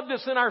so loved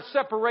us in our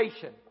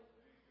separation.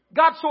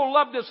 God so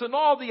loved us in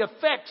all the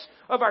effects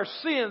of our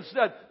sins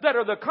that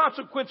are the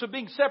consequence of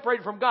being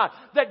separated from God.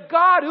 That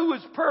God, who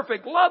is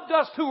perfect, loved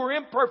us who are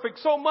imperfect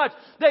so much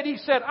that He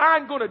said,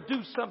 I'm going to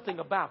do something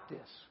about this.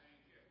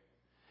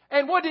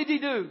 And what did He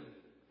do?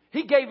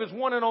 He gave His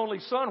one and only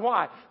Son.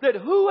 Why? That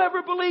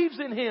whoever believes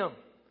in Him,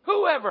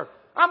 whoever,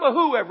 I'm a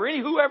whoever, any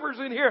whoever's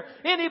in here,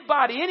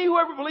 anybody, any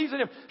whoever believes in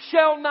Him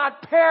shall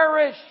not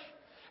perish.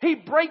 He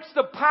breaks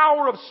the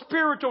power of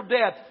spiritual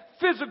death,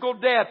 physical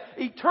death,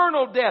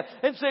 eternal death,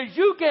 and says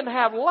you can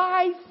have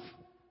life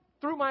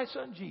through my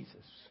Son Jesus.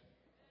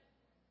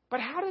 But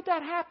how did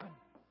that happen?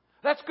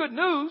 That's good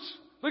news.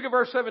 Look at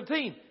verse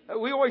 17.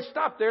 We always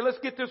stop there. Let's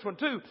get this one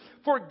too.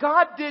 For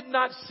God did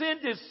not send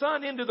His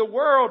Son into the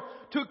world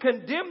to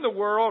condemn the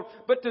world,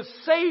 but to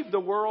save the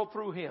world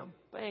through Him.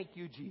 Thank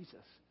you, Jesus.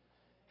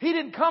 He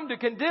didn't come to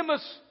condemn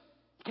us.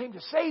 He came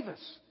to save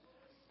us.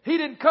 He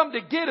didn't come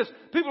to get us.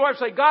 People always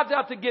say, God's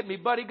out to get me.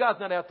 Buddy, God's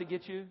not out to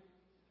get you.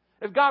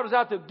 If God was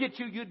out to get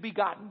you, you'd be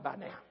gotten by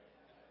now.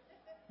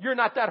 You're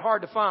not that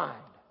hard to find.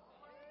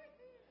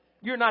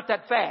 You're not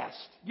that fast.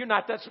 You're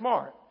not that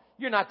smart.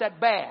 You're not that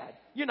bad.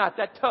 You're not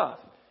that tough.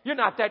 You're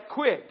not that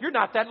quick. You're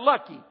not that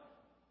lucky.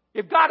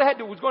 If God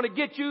was going to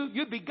get you,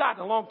 you'd be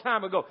gotten a long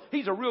time ago.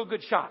 He's a real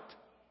good shot.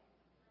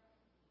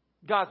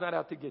 God's not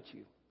out to get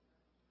you.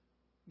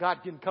 God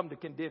didn't come to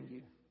condemn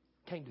you.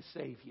 He came to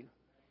save you.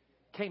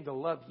 He came to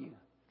love you.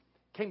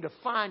 He came to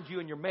find you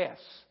in your mess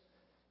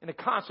and the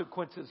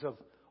consequences of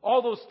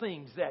all those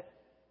things that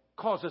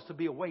cause us to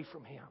be away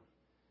from Him.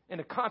 And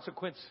the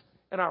consequence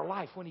in our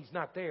life when He's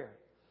not there.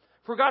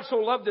 For God so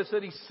loved us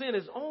that He sent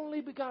His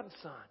only begotten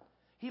Son.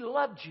 He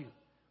loved you.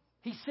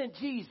 He sent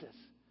Jesus.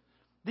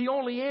 The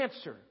only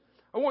answer.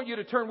 I want you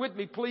to turn with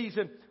me, please,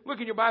 and look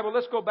in your Bible.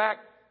 Let's go back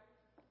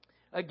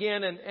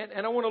again.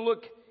 And I want to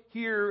look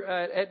here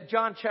at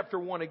John chapter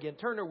 1 again.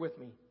 Turn there with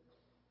me.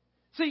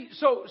 See,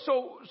 so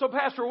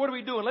Pastor, what are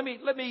we doing?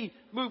 Let me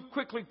move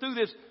quickly through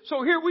this.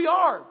 So here we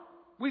are.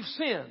 We've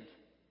sinned.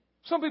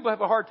 Some people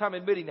have a hard time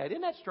admitting that.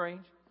 Isn't that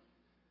strange?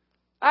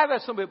 I've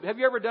asked somebody, have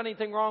you ever done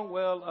anything wrong?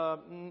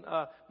 Well,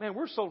 man,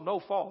 we're so no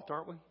fault,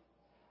 aren't we?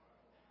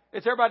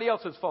 It's everybody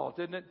else's fault,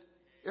 isn't it?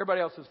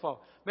 Everybody else's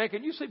fault. Man,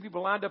 can you see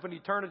people lined up in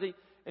eternity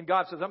and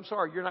God says, I'm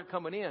sorry, you're not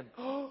coming in.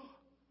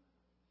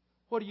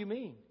 What do you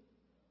mean?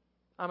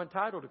 I'm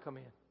entitled to come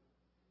in.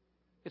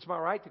 It's my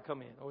right to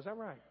come in. Oh, is that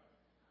right?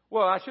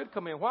 Well, I should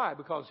come in. Why?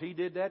 Because he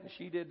did that and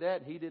she did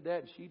that and he did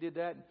that and she did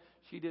that and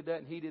she did that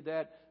and he did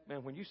that.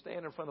 Man, when you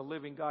stand in front of the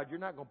living God, you're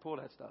not going to pull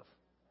that stuff.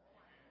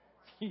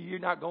 You're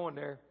not going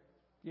there.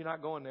 You're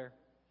not going there.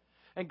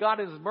 And God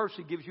in His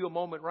mercy gives you a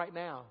moment right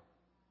now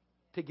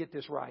to get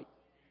this right.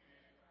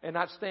 And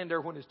not stand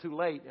there when it's too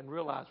late and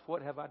realize,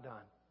 what have I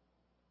done?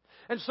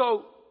 And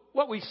so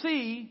what we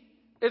see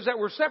is that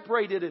we're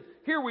separated. And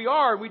here we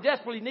are. We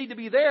desperately need to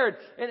be there.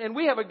 And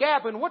we have a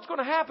gap. And what's going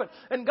to happen?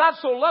 And God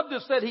so loved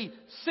us that He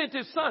sent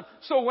His Son.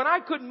 So when I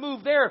couldn't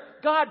move there,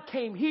 God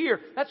came here.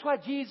 That's why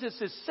Jesus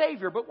is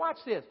Savior. But watch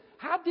this.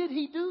 How did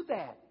He do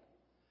that?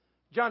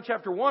 John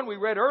chapter 1, we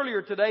read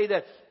earlier today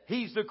that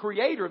He's the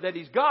Creator, that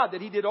He's God,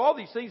 that He did all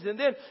these things. And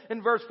then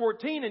in verse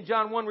 14 in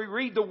John 1, we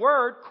read the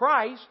Word,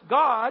 Christ,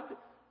 God,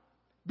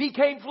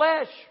 became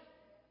flesh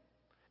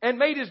and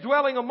made His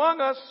dwelling among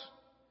us.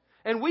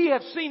 And we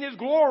have seen His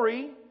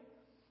glory,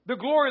 the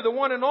glory of the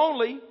one and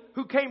only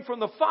who came from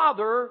the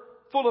Father,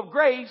 full of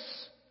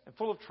grace and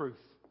full of truth.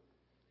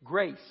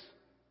 Grace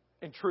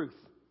and truth.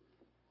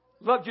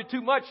 Loved you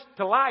too much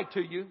to lie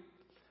to you,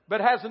 but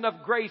has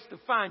enough grace to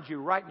find you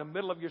right in the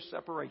middle of your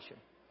separation.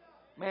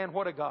 Man,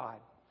 what a God.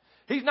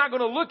 He's not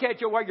going to look at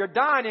you while you're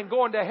dying and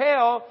going to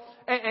hell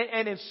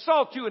and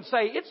insult you and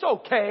say, it's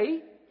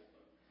okay.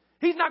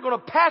 He's not going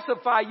to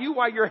pacify you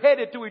while you're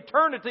headed to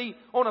eternity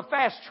on a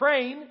fast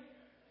train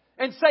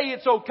and say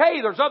it's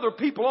okay, there's other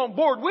people on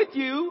board with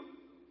you.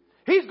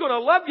 He's going to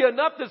love you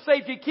enough to say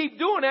if you keep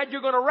doing that,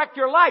 you're going to wreck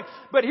your life.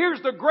 But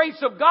here's the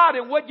grace of God,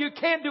 and what you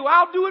can't do,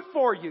 I'll do it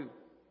for you.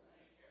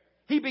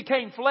 He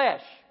became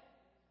flesh.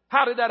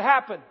 How did that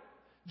happen?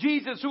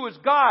 Jesus, who is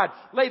God,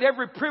 laid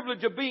every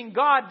privilege of being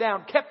God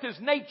down, kept His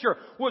nature,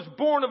 was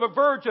born of a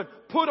virgin,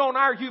 put on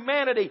our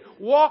humanity,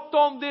 walked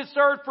on this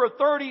earth for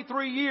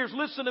 33 years.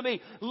 Listen to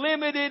me.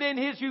 Limited in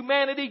His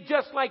humanity,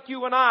 just like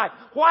you and I.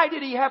 Why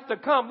did He have to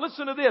come?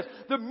 Listen to this.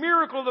 The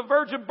miracle of the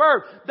virgin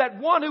birth, that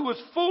one who was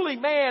fully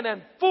man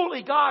and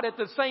fully God at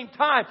the same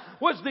time,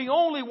 was the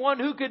only one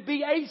who could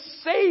be a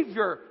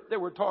Savior that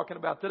we're talking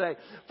about today.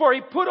 For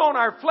He put on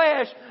our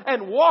flesh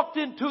and walked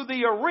into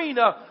the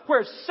arena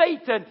where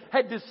Satan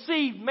had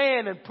deceived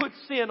man and put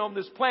sin on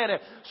this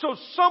planet. So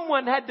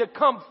someone had to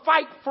come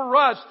fight for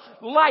us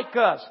like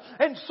us.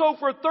 And so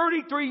for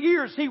 33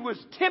 years He was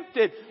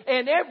tempted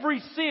in every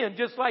sin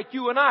just like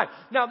you and I.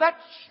 Now that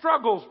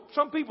struggles,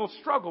 some people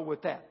struggle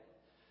with that.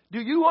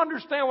 Do you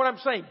understand what I'm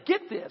saying?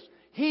 Get this.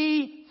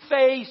 He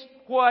faced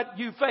what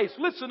you face.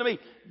 Listen to me.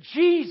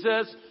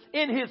 Jesus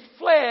in His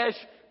flesh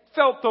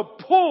felt the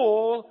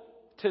pull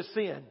to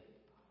sin.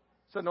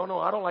 Said, no,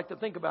 I don't like to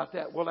think about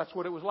that. Well, that's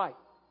what it was like.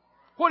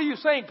 What are you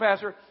saying,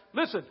 Pastor?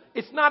 Listen,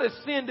 it's not a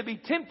sin to be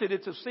tempted.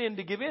 It's a sin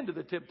to give in to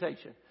the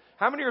temptation.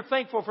 How many are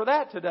thankful for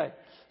that today?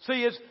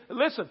 See,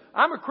 listen,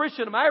 I'm a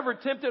Christian. Am I ever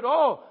tempted?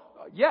 Oh,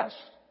 yes.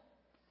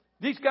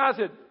 These guys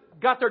that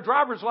got their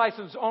driver's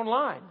license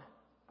online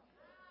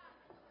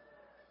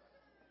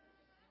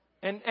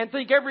and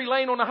think every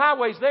lane on the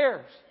highway is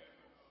theirs.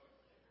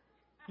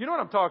 You know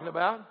what I'm talking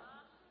about.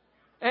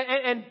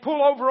 And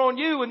pull over on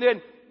you and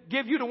then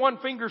give you the one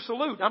finger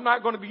salute. I'm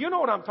not going to be, you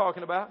know what I'm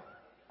talking about.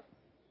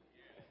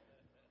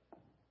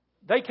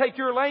 They take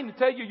your lane to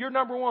tell you you're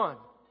number one.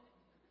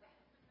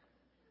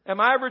 Am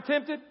I ever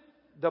tempted?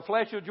 The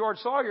flesh of George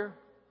Sawyer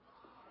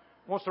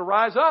wants to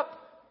rise up.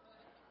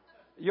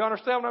 You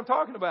understand what I'm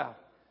talking about?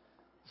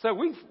 So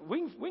we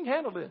can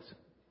handle this.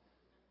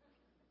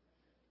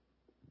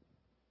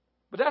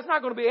 But that's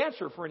not going to be the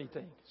answer for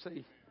anything,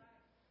 see.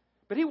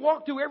 But He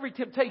walked through every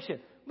temptation.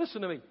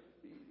 Listen to me.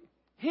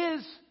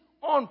 His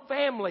own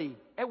family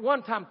at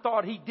one time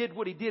thought He did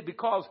what He did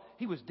because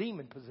He was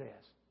demon possessed.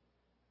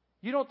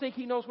 You don't think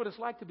He knows what it's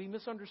like to be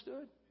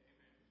misunderstood?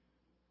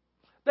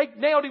 They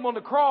nailed Him on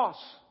the cross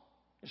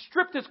and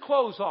stripped His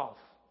clothes off.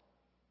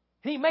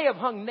 He may have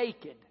hung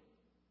naked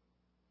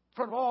in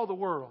front of all the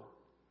world.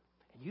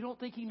 And you don't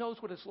think He knows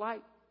what it's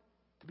like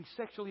to be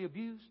sexually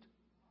abused?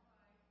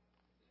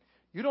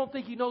 You don't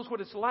think He knows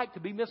what it's like to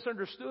be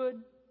misunderstood?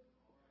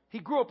 He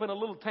grew up in a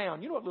little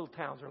town. You know what little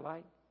towns are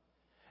like.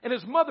 And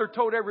his mother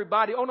told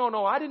everybody, oh,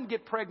 no, I didn't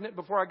get pregnant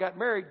before I got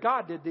married.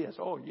 God did this.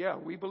 Oh, yeah,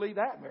 we believe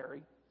that,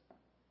 Mary.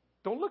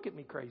 Don't look at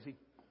me crazy.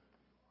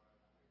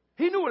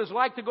 He knew what it was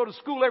like to go to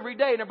school every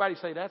day and everybody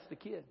say, that's the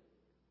kid.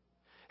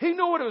 He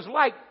knew what it was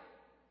like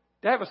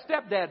to have a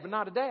stepdad but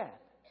not a dad.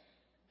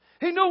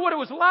 He knew what it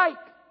was like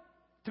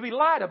to be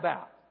lied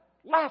about,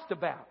 laughed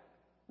about,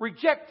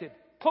 rejected,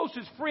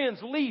 closest friends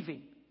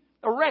leaving,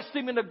 arrest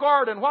him in the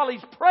garden while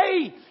he's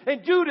praying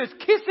and Judas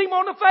kiss him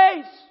on the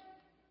face.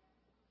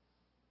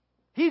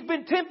 He's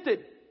been tempted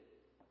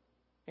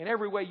in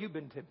every way you've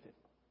been tempted.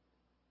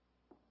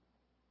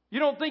 You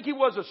don't think He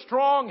was a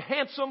strong,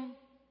 handsome,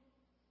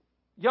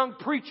 young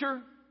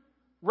preacher,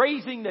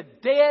 raising the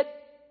dead,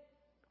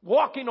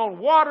 walking on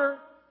water,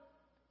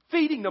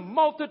 feeding the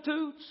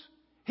multitudes,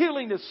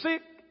 healing the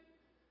sick,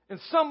 and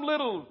some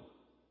little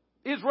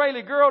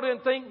Israeli girl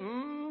didn't think,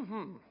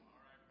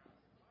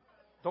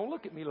 don't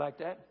look at me like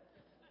that.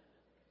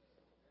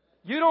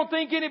 You don't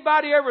think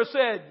anybody ever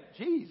said,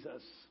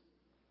 Jesus,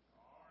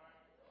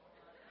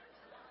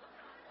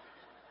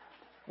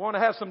 want to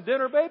have some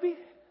dinner, baby?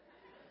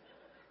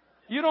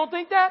 You don't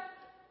think that?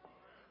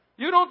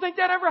 You don't think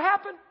that ever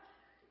happened?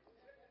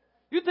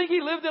 You think He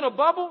lived in a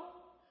bubble?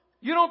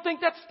 You don't think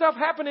that stuff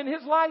happened in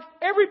His life?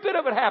 Every bit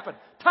of it happened.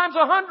 Times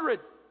 100.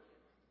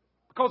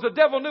 Because the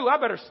devil knew, I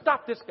better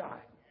stop this guy.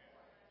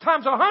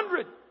 Times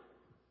 100.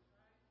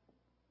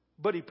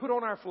 But He put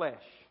on our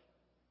flesh,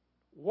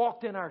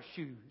 walked in our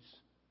shoes,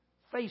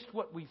 faced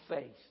what we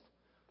faced,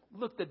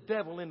 looked the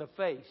devil in the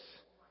face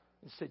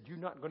and said, you're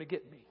not going to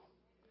get me.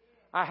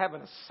 I have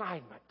an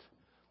assignment.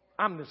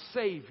 I'm the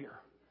Savior.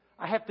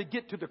 I have to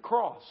get to the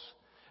cross.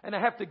 And I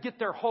have to get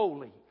there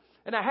holy.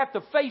 And I have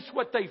to face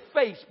what they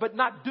faced, but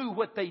not do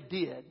what they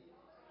did.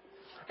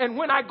 And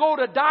when I go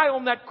to die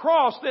on that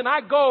cross, then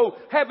I go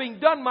having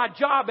done my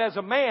job as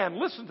a man.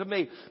 Listen to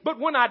me. But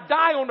when I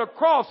die on the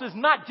cross, it's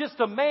not just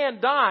a man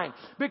dying.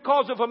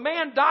 Because if a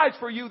man dies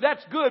for you,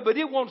 that's good, but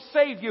it won't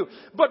save you.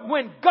 But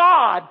when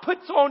God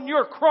puts on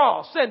your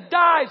cross and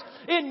dies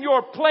in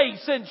your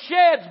place and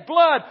sheds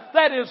blood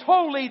that is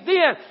holy,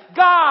 then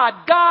God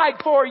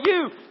died for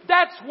you.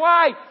 That's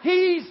why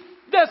He's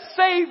the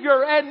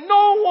Savior, and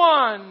no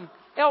one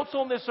else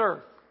on this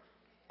earth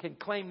can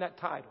claim that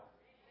title.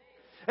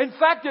 In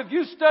fact, if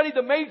you study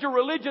the major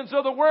religions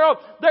of the world,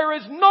 there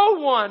is no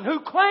one who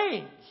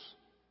claims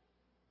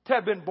to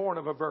have been born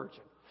of a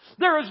virgin.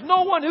 There is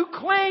no one who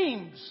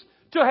claims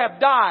to have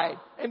died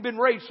and been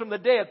raised from the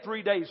dead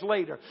 3 days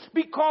later.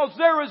 Because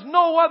there is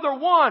no other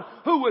one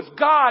who is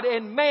God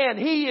and man.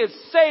 He is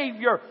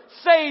Savior,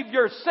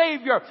 Savior,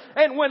 Savior.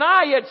 And when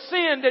I had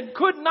sinned and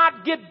could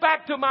not get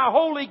back to my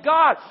holy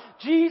God,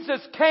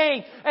 Jesus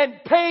came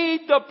and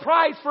paid the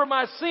price for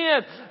my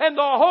sin. And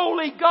the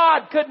holy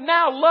God could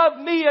now love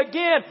me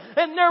again.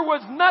 And there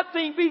was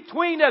nothing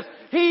between us.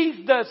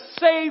 He's the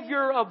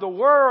Savior of the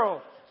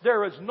world.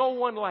 There is no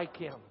one like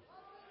Him.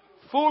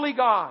 Fully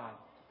God,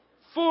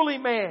 fully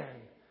man,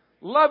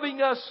 loving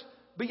us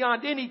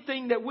beyond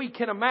anything that we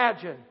can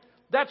imagine.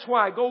 That's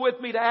why, go with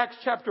me to Acts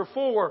chapter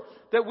 4,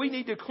 that we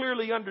need to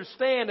clearly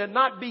understand and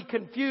not be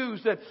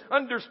confused and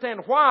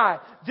understand why.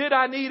 Did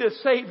I need a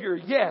Savior?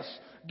 Yes.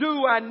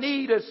 Do I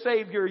need a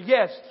Savior?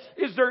 Yes.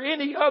 Is there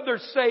any other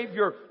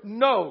Savior?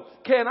 No.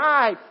 Can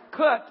I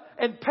cut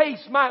and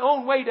paste my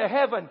own way to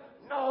heaven?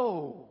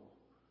 No.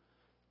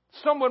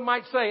 Someone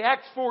might say,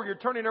 Acts 4, you're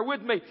turning there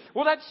with me.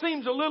 Well, that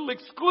seems a little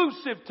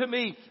exclusive to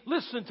me.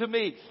 Listen to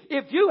me.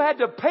 If you had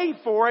to pay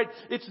for it,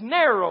 it's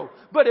narrow.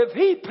 But if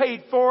He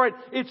paid for it,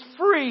 it's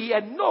free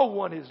and no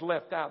one is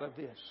left out of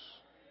this.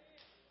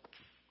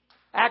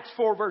 Acts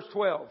 4 verse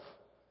 12.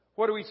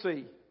 What do we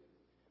see?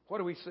 What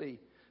do we see?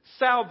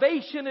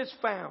 Salvation is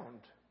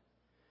found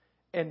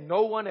in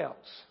no one else.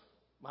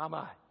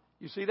 My.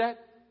 You see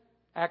that?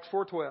 Acts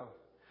 4:12.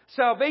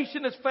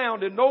 Salvation is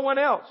found in no one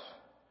else.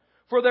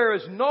 For there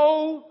is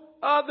no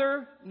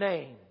other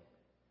name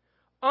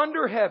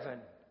under heaven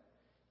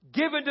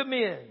given to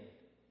men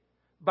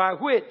by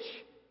which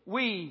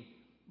we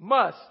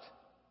must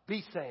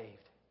be saved.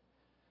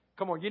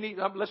 Come on,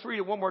 let's read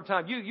it one more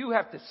time. You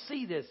have to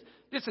see this.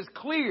 This is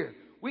clear.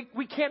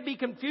 We can't be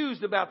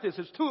confused about this.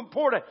 It's too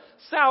important.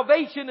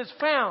 Salvation is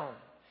found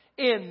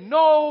in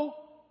no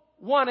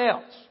one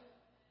else.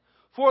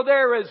 For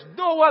there is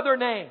no other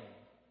name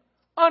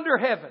under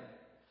heaven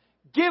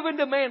given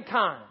to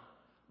mankind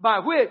by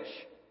which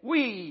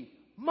we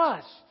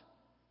must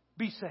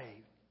be saved.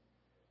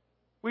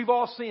 We've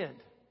all sinned.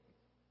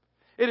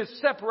 It has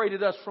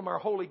separated us from our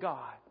holy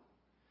God.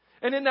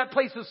 And in that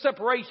place of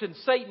separation,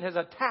 Satan has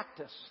attacked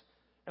us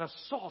and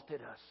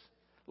assaulted us,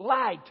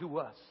 lied to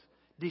us,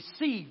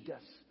 deceived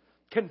us,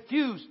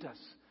 confused us.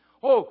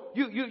 Oh,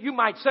 you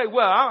might say,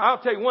 well, I'll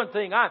tell you one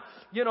thing. I'm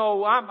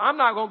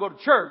not going to go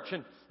to church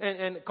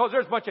and because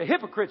there's a bunch of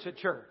hypocrites at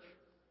church.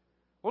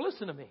 Well,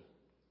 listen to me.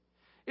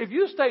 If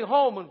you stay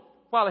home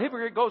while a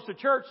hypocrite goes to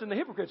church, then the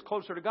hypocrite's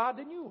closer to God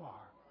than you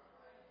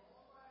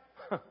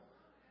are.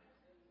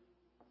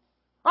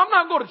 I'm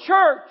not going to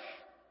church.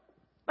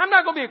 I'm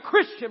not going to be a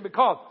Christian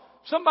because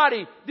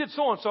somebody did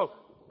so and so.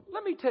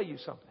 Let me tell you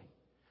something.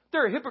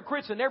 There are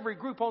hypocrites in every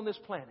group on this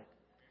planet.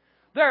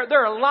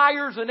 There are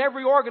liars in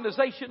every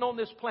organization on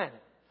this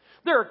planet.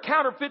 There are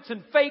counterfeits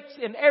and fakes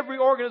in every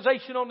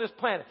organization on this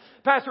planet.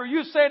 Pastor, are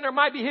you saying there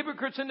might be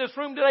hypocrites in this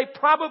room today?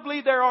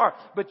 Probably there are.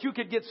 But you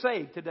could get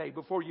saved today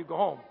before you go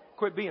home.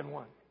 Quit being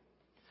one.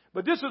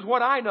 But this is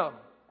what I know.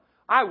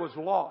 I was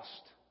lost.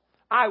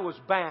 I was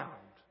bound.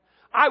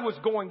 I was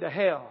going to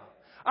hell.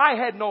 I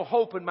had no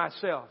hope in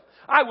myself.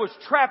 I was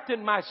trapped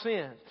in my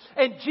sins.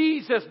 And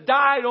Jesus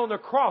died on the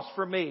cross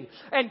for me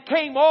and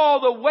came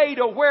all the way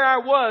to where I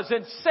was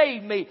and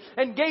saved me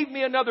and gave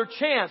me another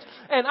chance.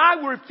 And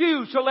I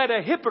refuse to let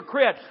a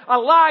hypocrite, a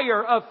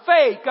liar, a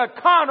fake, a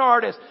con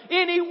artist,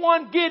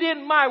 anyone get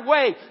in my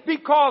way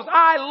because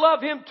I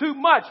love Him too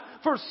much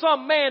for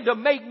some man to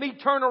make me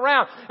turn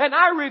around. And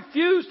I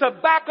refuse to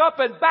back up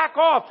and back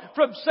off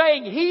from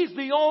saying He's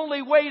the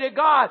only way to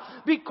God,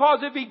 because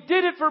if He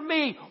did it for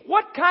me,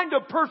 what kind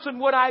of person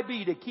would I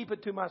be to keep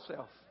it to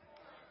myself?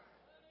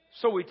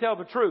 So we tell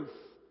the truth.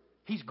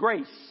 He's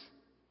grace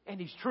and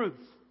He's truth,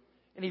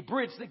 and He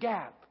bridged the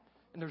gap,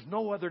 and there's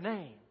no other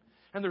name,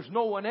 and there's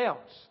no one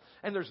else,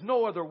 and there's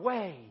no other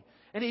way.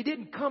 And He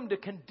didn't come to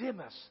condemn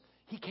us.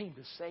 He came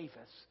to save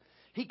us.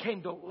 He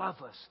came to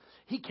love us.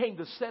 He came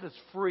to set us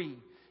free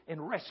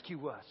and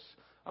rescue us.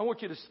 I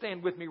want you to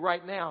stand with me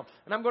right now.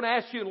 And I'm going to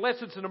ask you, unless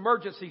it's an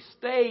emergency,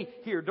 stay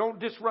here. Don't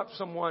disrupt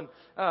someone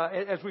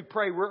as we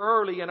pray. We're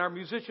early and our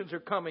musicians are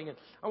coming. And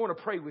I want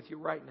to pray with you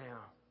right now.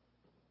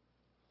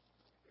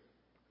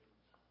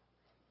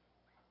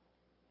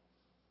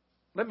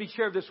 Let me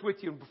share this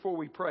with you before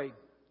we pray.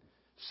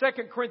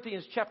 2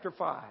 Corinthians chapter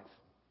 5.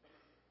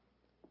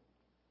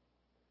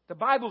 The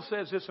Bible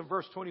says this in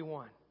verse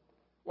 21.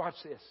 Watch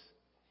this.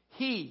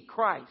 He,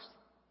 Christ,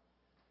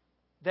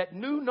 that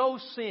knew no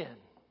sin,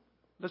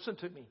 listen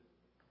to me,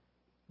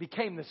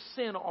 became the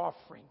sin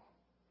offering,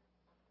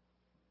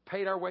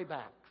 paid our way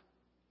back,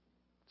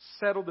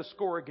 settled the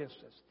score against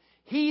us.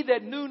 He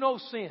that knew no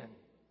sin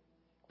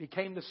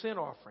became the sin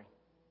offering,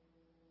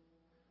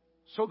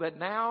 so that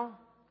now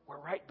we're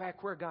right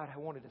back where God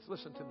wanted us.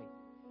 Listen to me.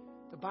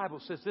 The Bible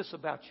says this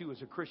about you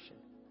as a Christian.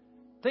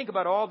 Think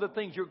about all the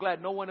things you're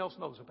glad no one else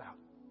knows about.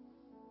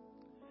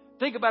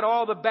 Think about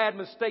all the bad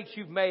mistakes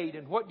you've made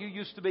and what you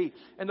used to be.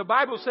 And the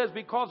Bible says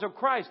because of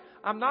Christ,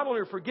 I'm not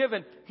only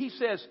forgiven, He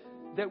says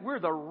that we're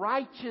the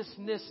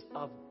righteousness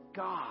of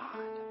God.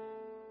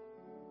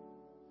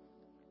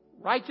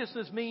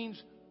 Righteousness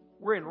means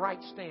we're in right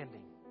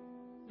standing.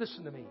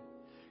 Listen to me.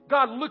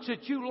 God looks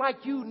at you like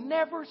you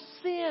never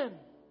sinned.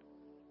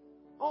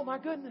 Oh my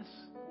goodness.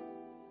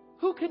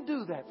 Who can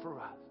do that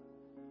for us?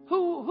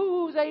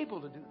 Who's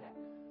able to do that?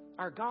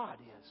 Our God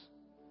is.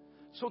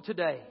 So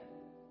today,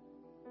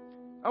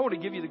 I want to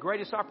give you the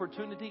greatest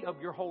opportunity of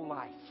your whole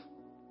life.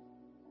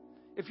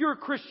 If you're a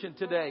Christian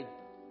today,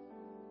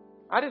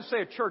 I didn't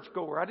say a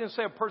churchgoer. I didn't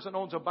say a person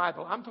owns a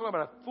Bible. I'm talking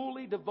about a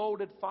fully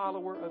devoted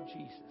follower of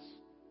Jesus.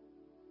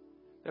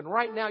 Then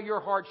right now your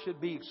heart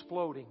should be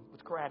exploding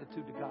with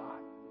gratitude to God.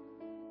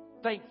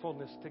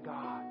 Thankfulness to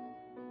God.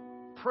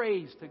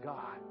 Praise to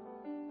God.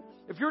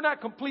 If you're not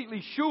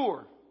completely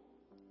sure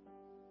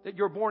that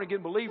you're a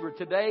born-again believer,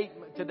 today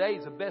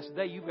is the best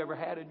day you've ever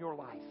had in your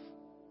life.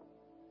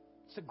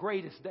 It's the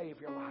greatest day of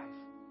your life.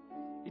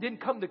 He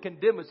didn't come to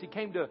condemn us. He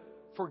came to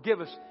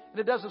forgive us. And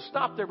it doesn't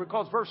stop there,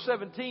 because verse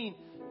 17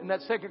 in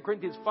that 2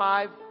 Corinthians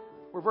 5,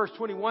 where verse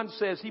 21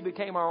 says He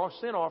became our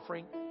sin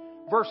offering,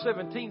 verse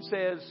 17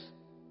 says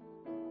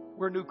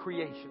we're new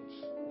creations.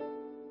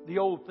 The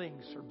old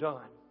things are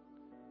done.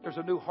 There's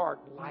a new heart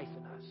and life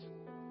in us.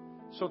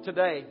 So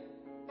today,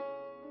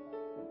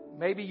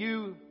 maybe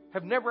you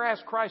have never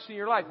asked Christ in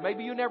your life.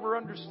 Maybe you never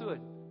understood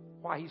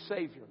why He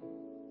saved you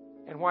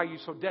and why you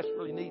so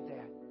desperately need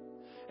that.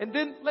 And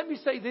then let me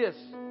say this,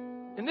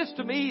 and this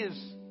to me is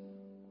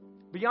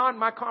beyond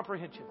my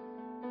comprehension.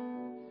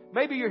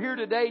 Maybe you're here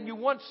today and you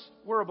once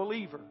were a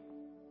believer.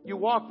 You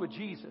walked with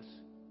Jesus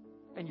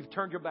and you've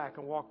turned your back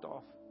and walked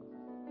off.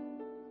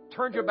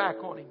 Turned your back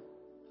on Him.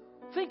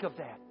 Think of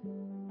that.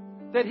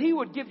 That He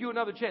would give you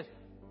another chance.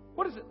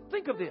 What is it?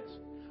 Think of this.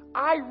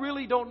 I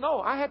really don't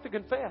know. I have to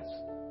confess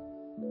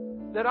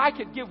that I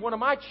could give one of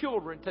my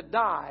children to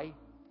die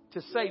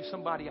to save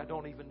somebody I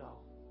don't even know.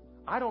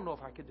 I don't know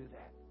if I could do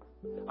that.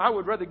 I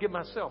would rather give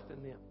myself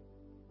than them.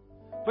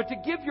 But to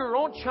give your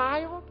own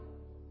child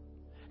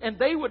and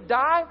they would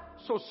die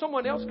so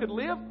someone else could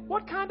live,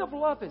 what kind of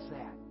love is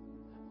that?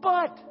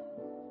 But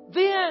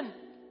then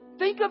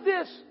think of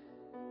this,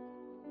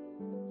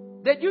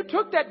 that you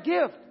took that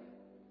gift,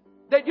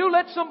 that you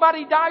let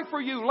somebody die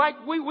for you like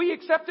we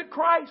accepted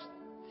Christ,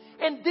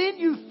 and then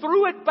you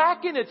threw it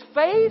back in its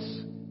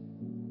face?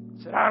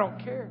 Said, I don't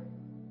care.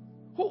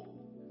 Who?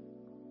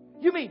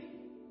 You mean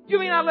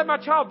I let my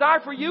child die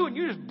for you and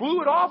you just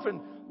blew it off and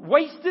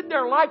wasted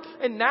their life,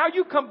 and now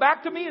you come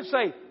back to me and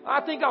say,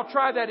 I think I'll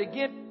try that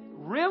again?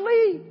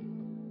 Really?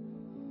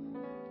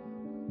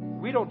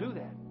 We don't do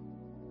that.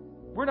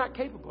 We're not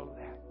capable of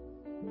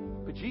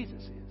that. But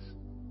Jesus is.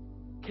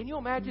 Can you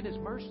imagine His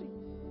mercy?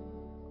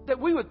 That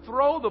we would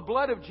throw the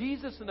blood of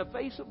Jesus in the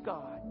face of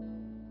God.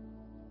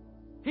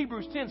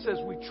 Hebrews 10 says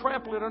we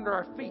trample it under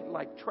our feet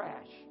like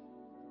trash.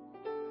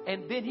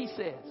 And then He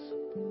says,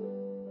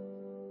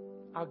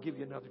 I'll give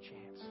you another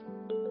chance.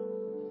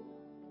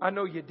 I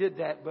know you did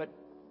that, but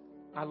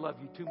I love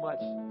you too much.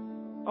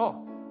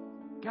 Oh,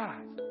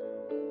 God,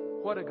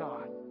 what a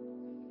God.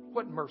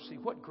 What mercy,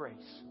 what grace.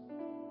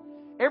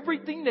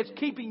 Everything that's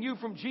keeping you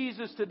from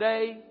Jesus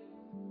today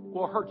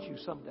will hurt you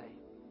someday.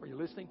 Are you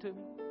listening to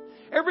me?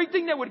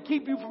 Everything that would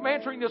keep you from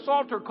answering this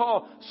altar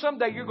call,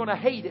 someday you're going to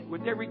hate it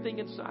with everything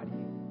inside of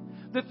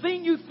you. The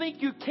thing you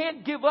think you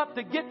can't give up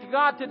to get to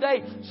God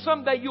today,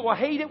 someday you will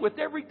hate it with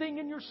everything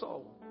in your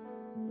soul.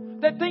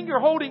 That thing you're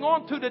holding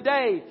on to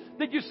today,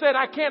 that you said,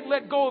 I can't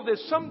let go of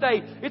this.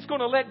 Someday it's going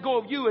to let go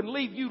of you and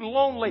leave you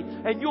lonely,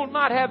 and you'll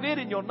not have it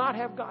and you'll not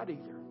have God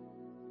either.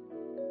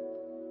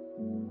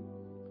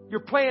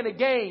 You're playing a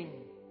game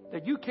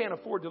that you can't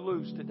afford to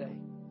lose today.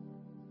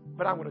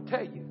 But I want to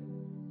tell you,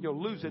 you'll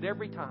lose it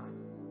every time.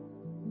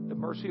 The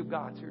mercy of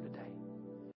God's here today.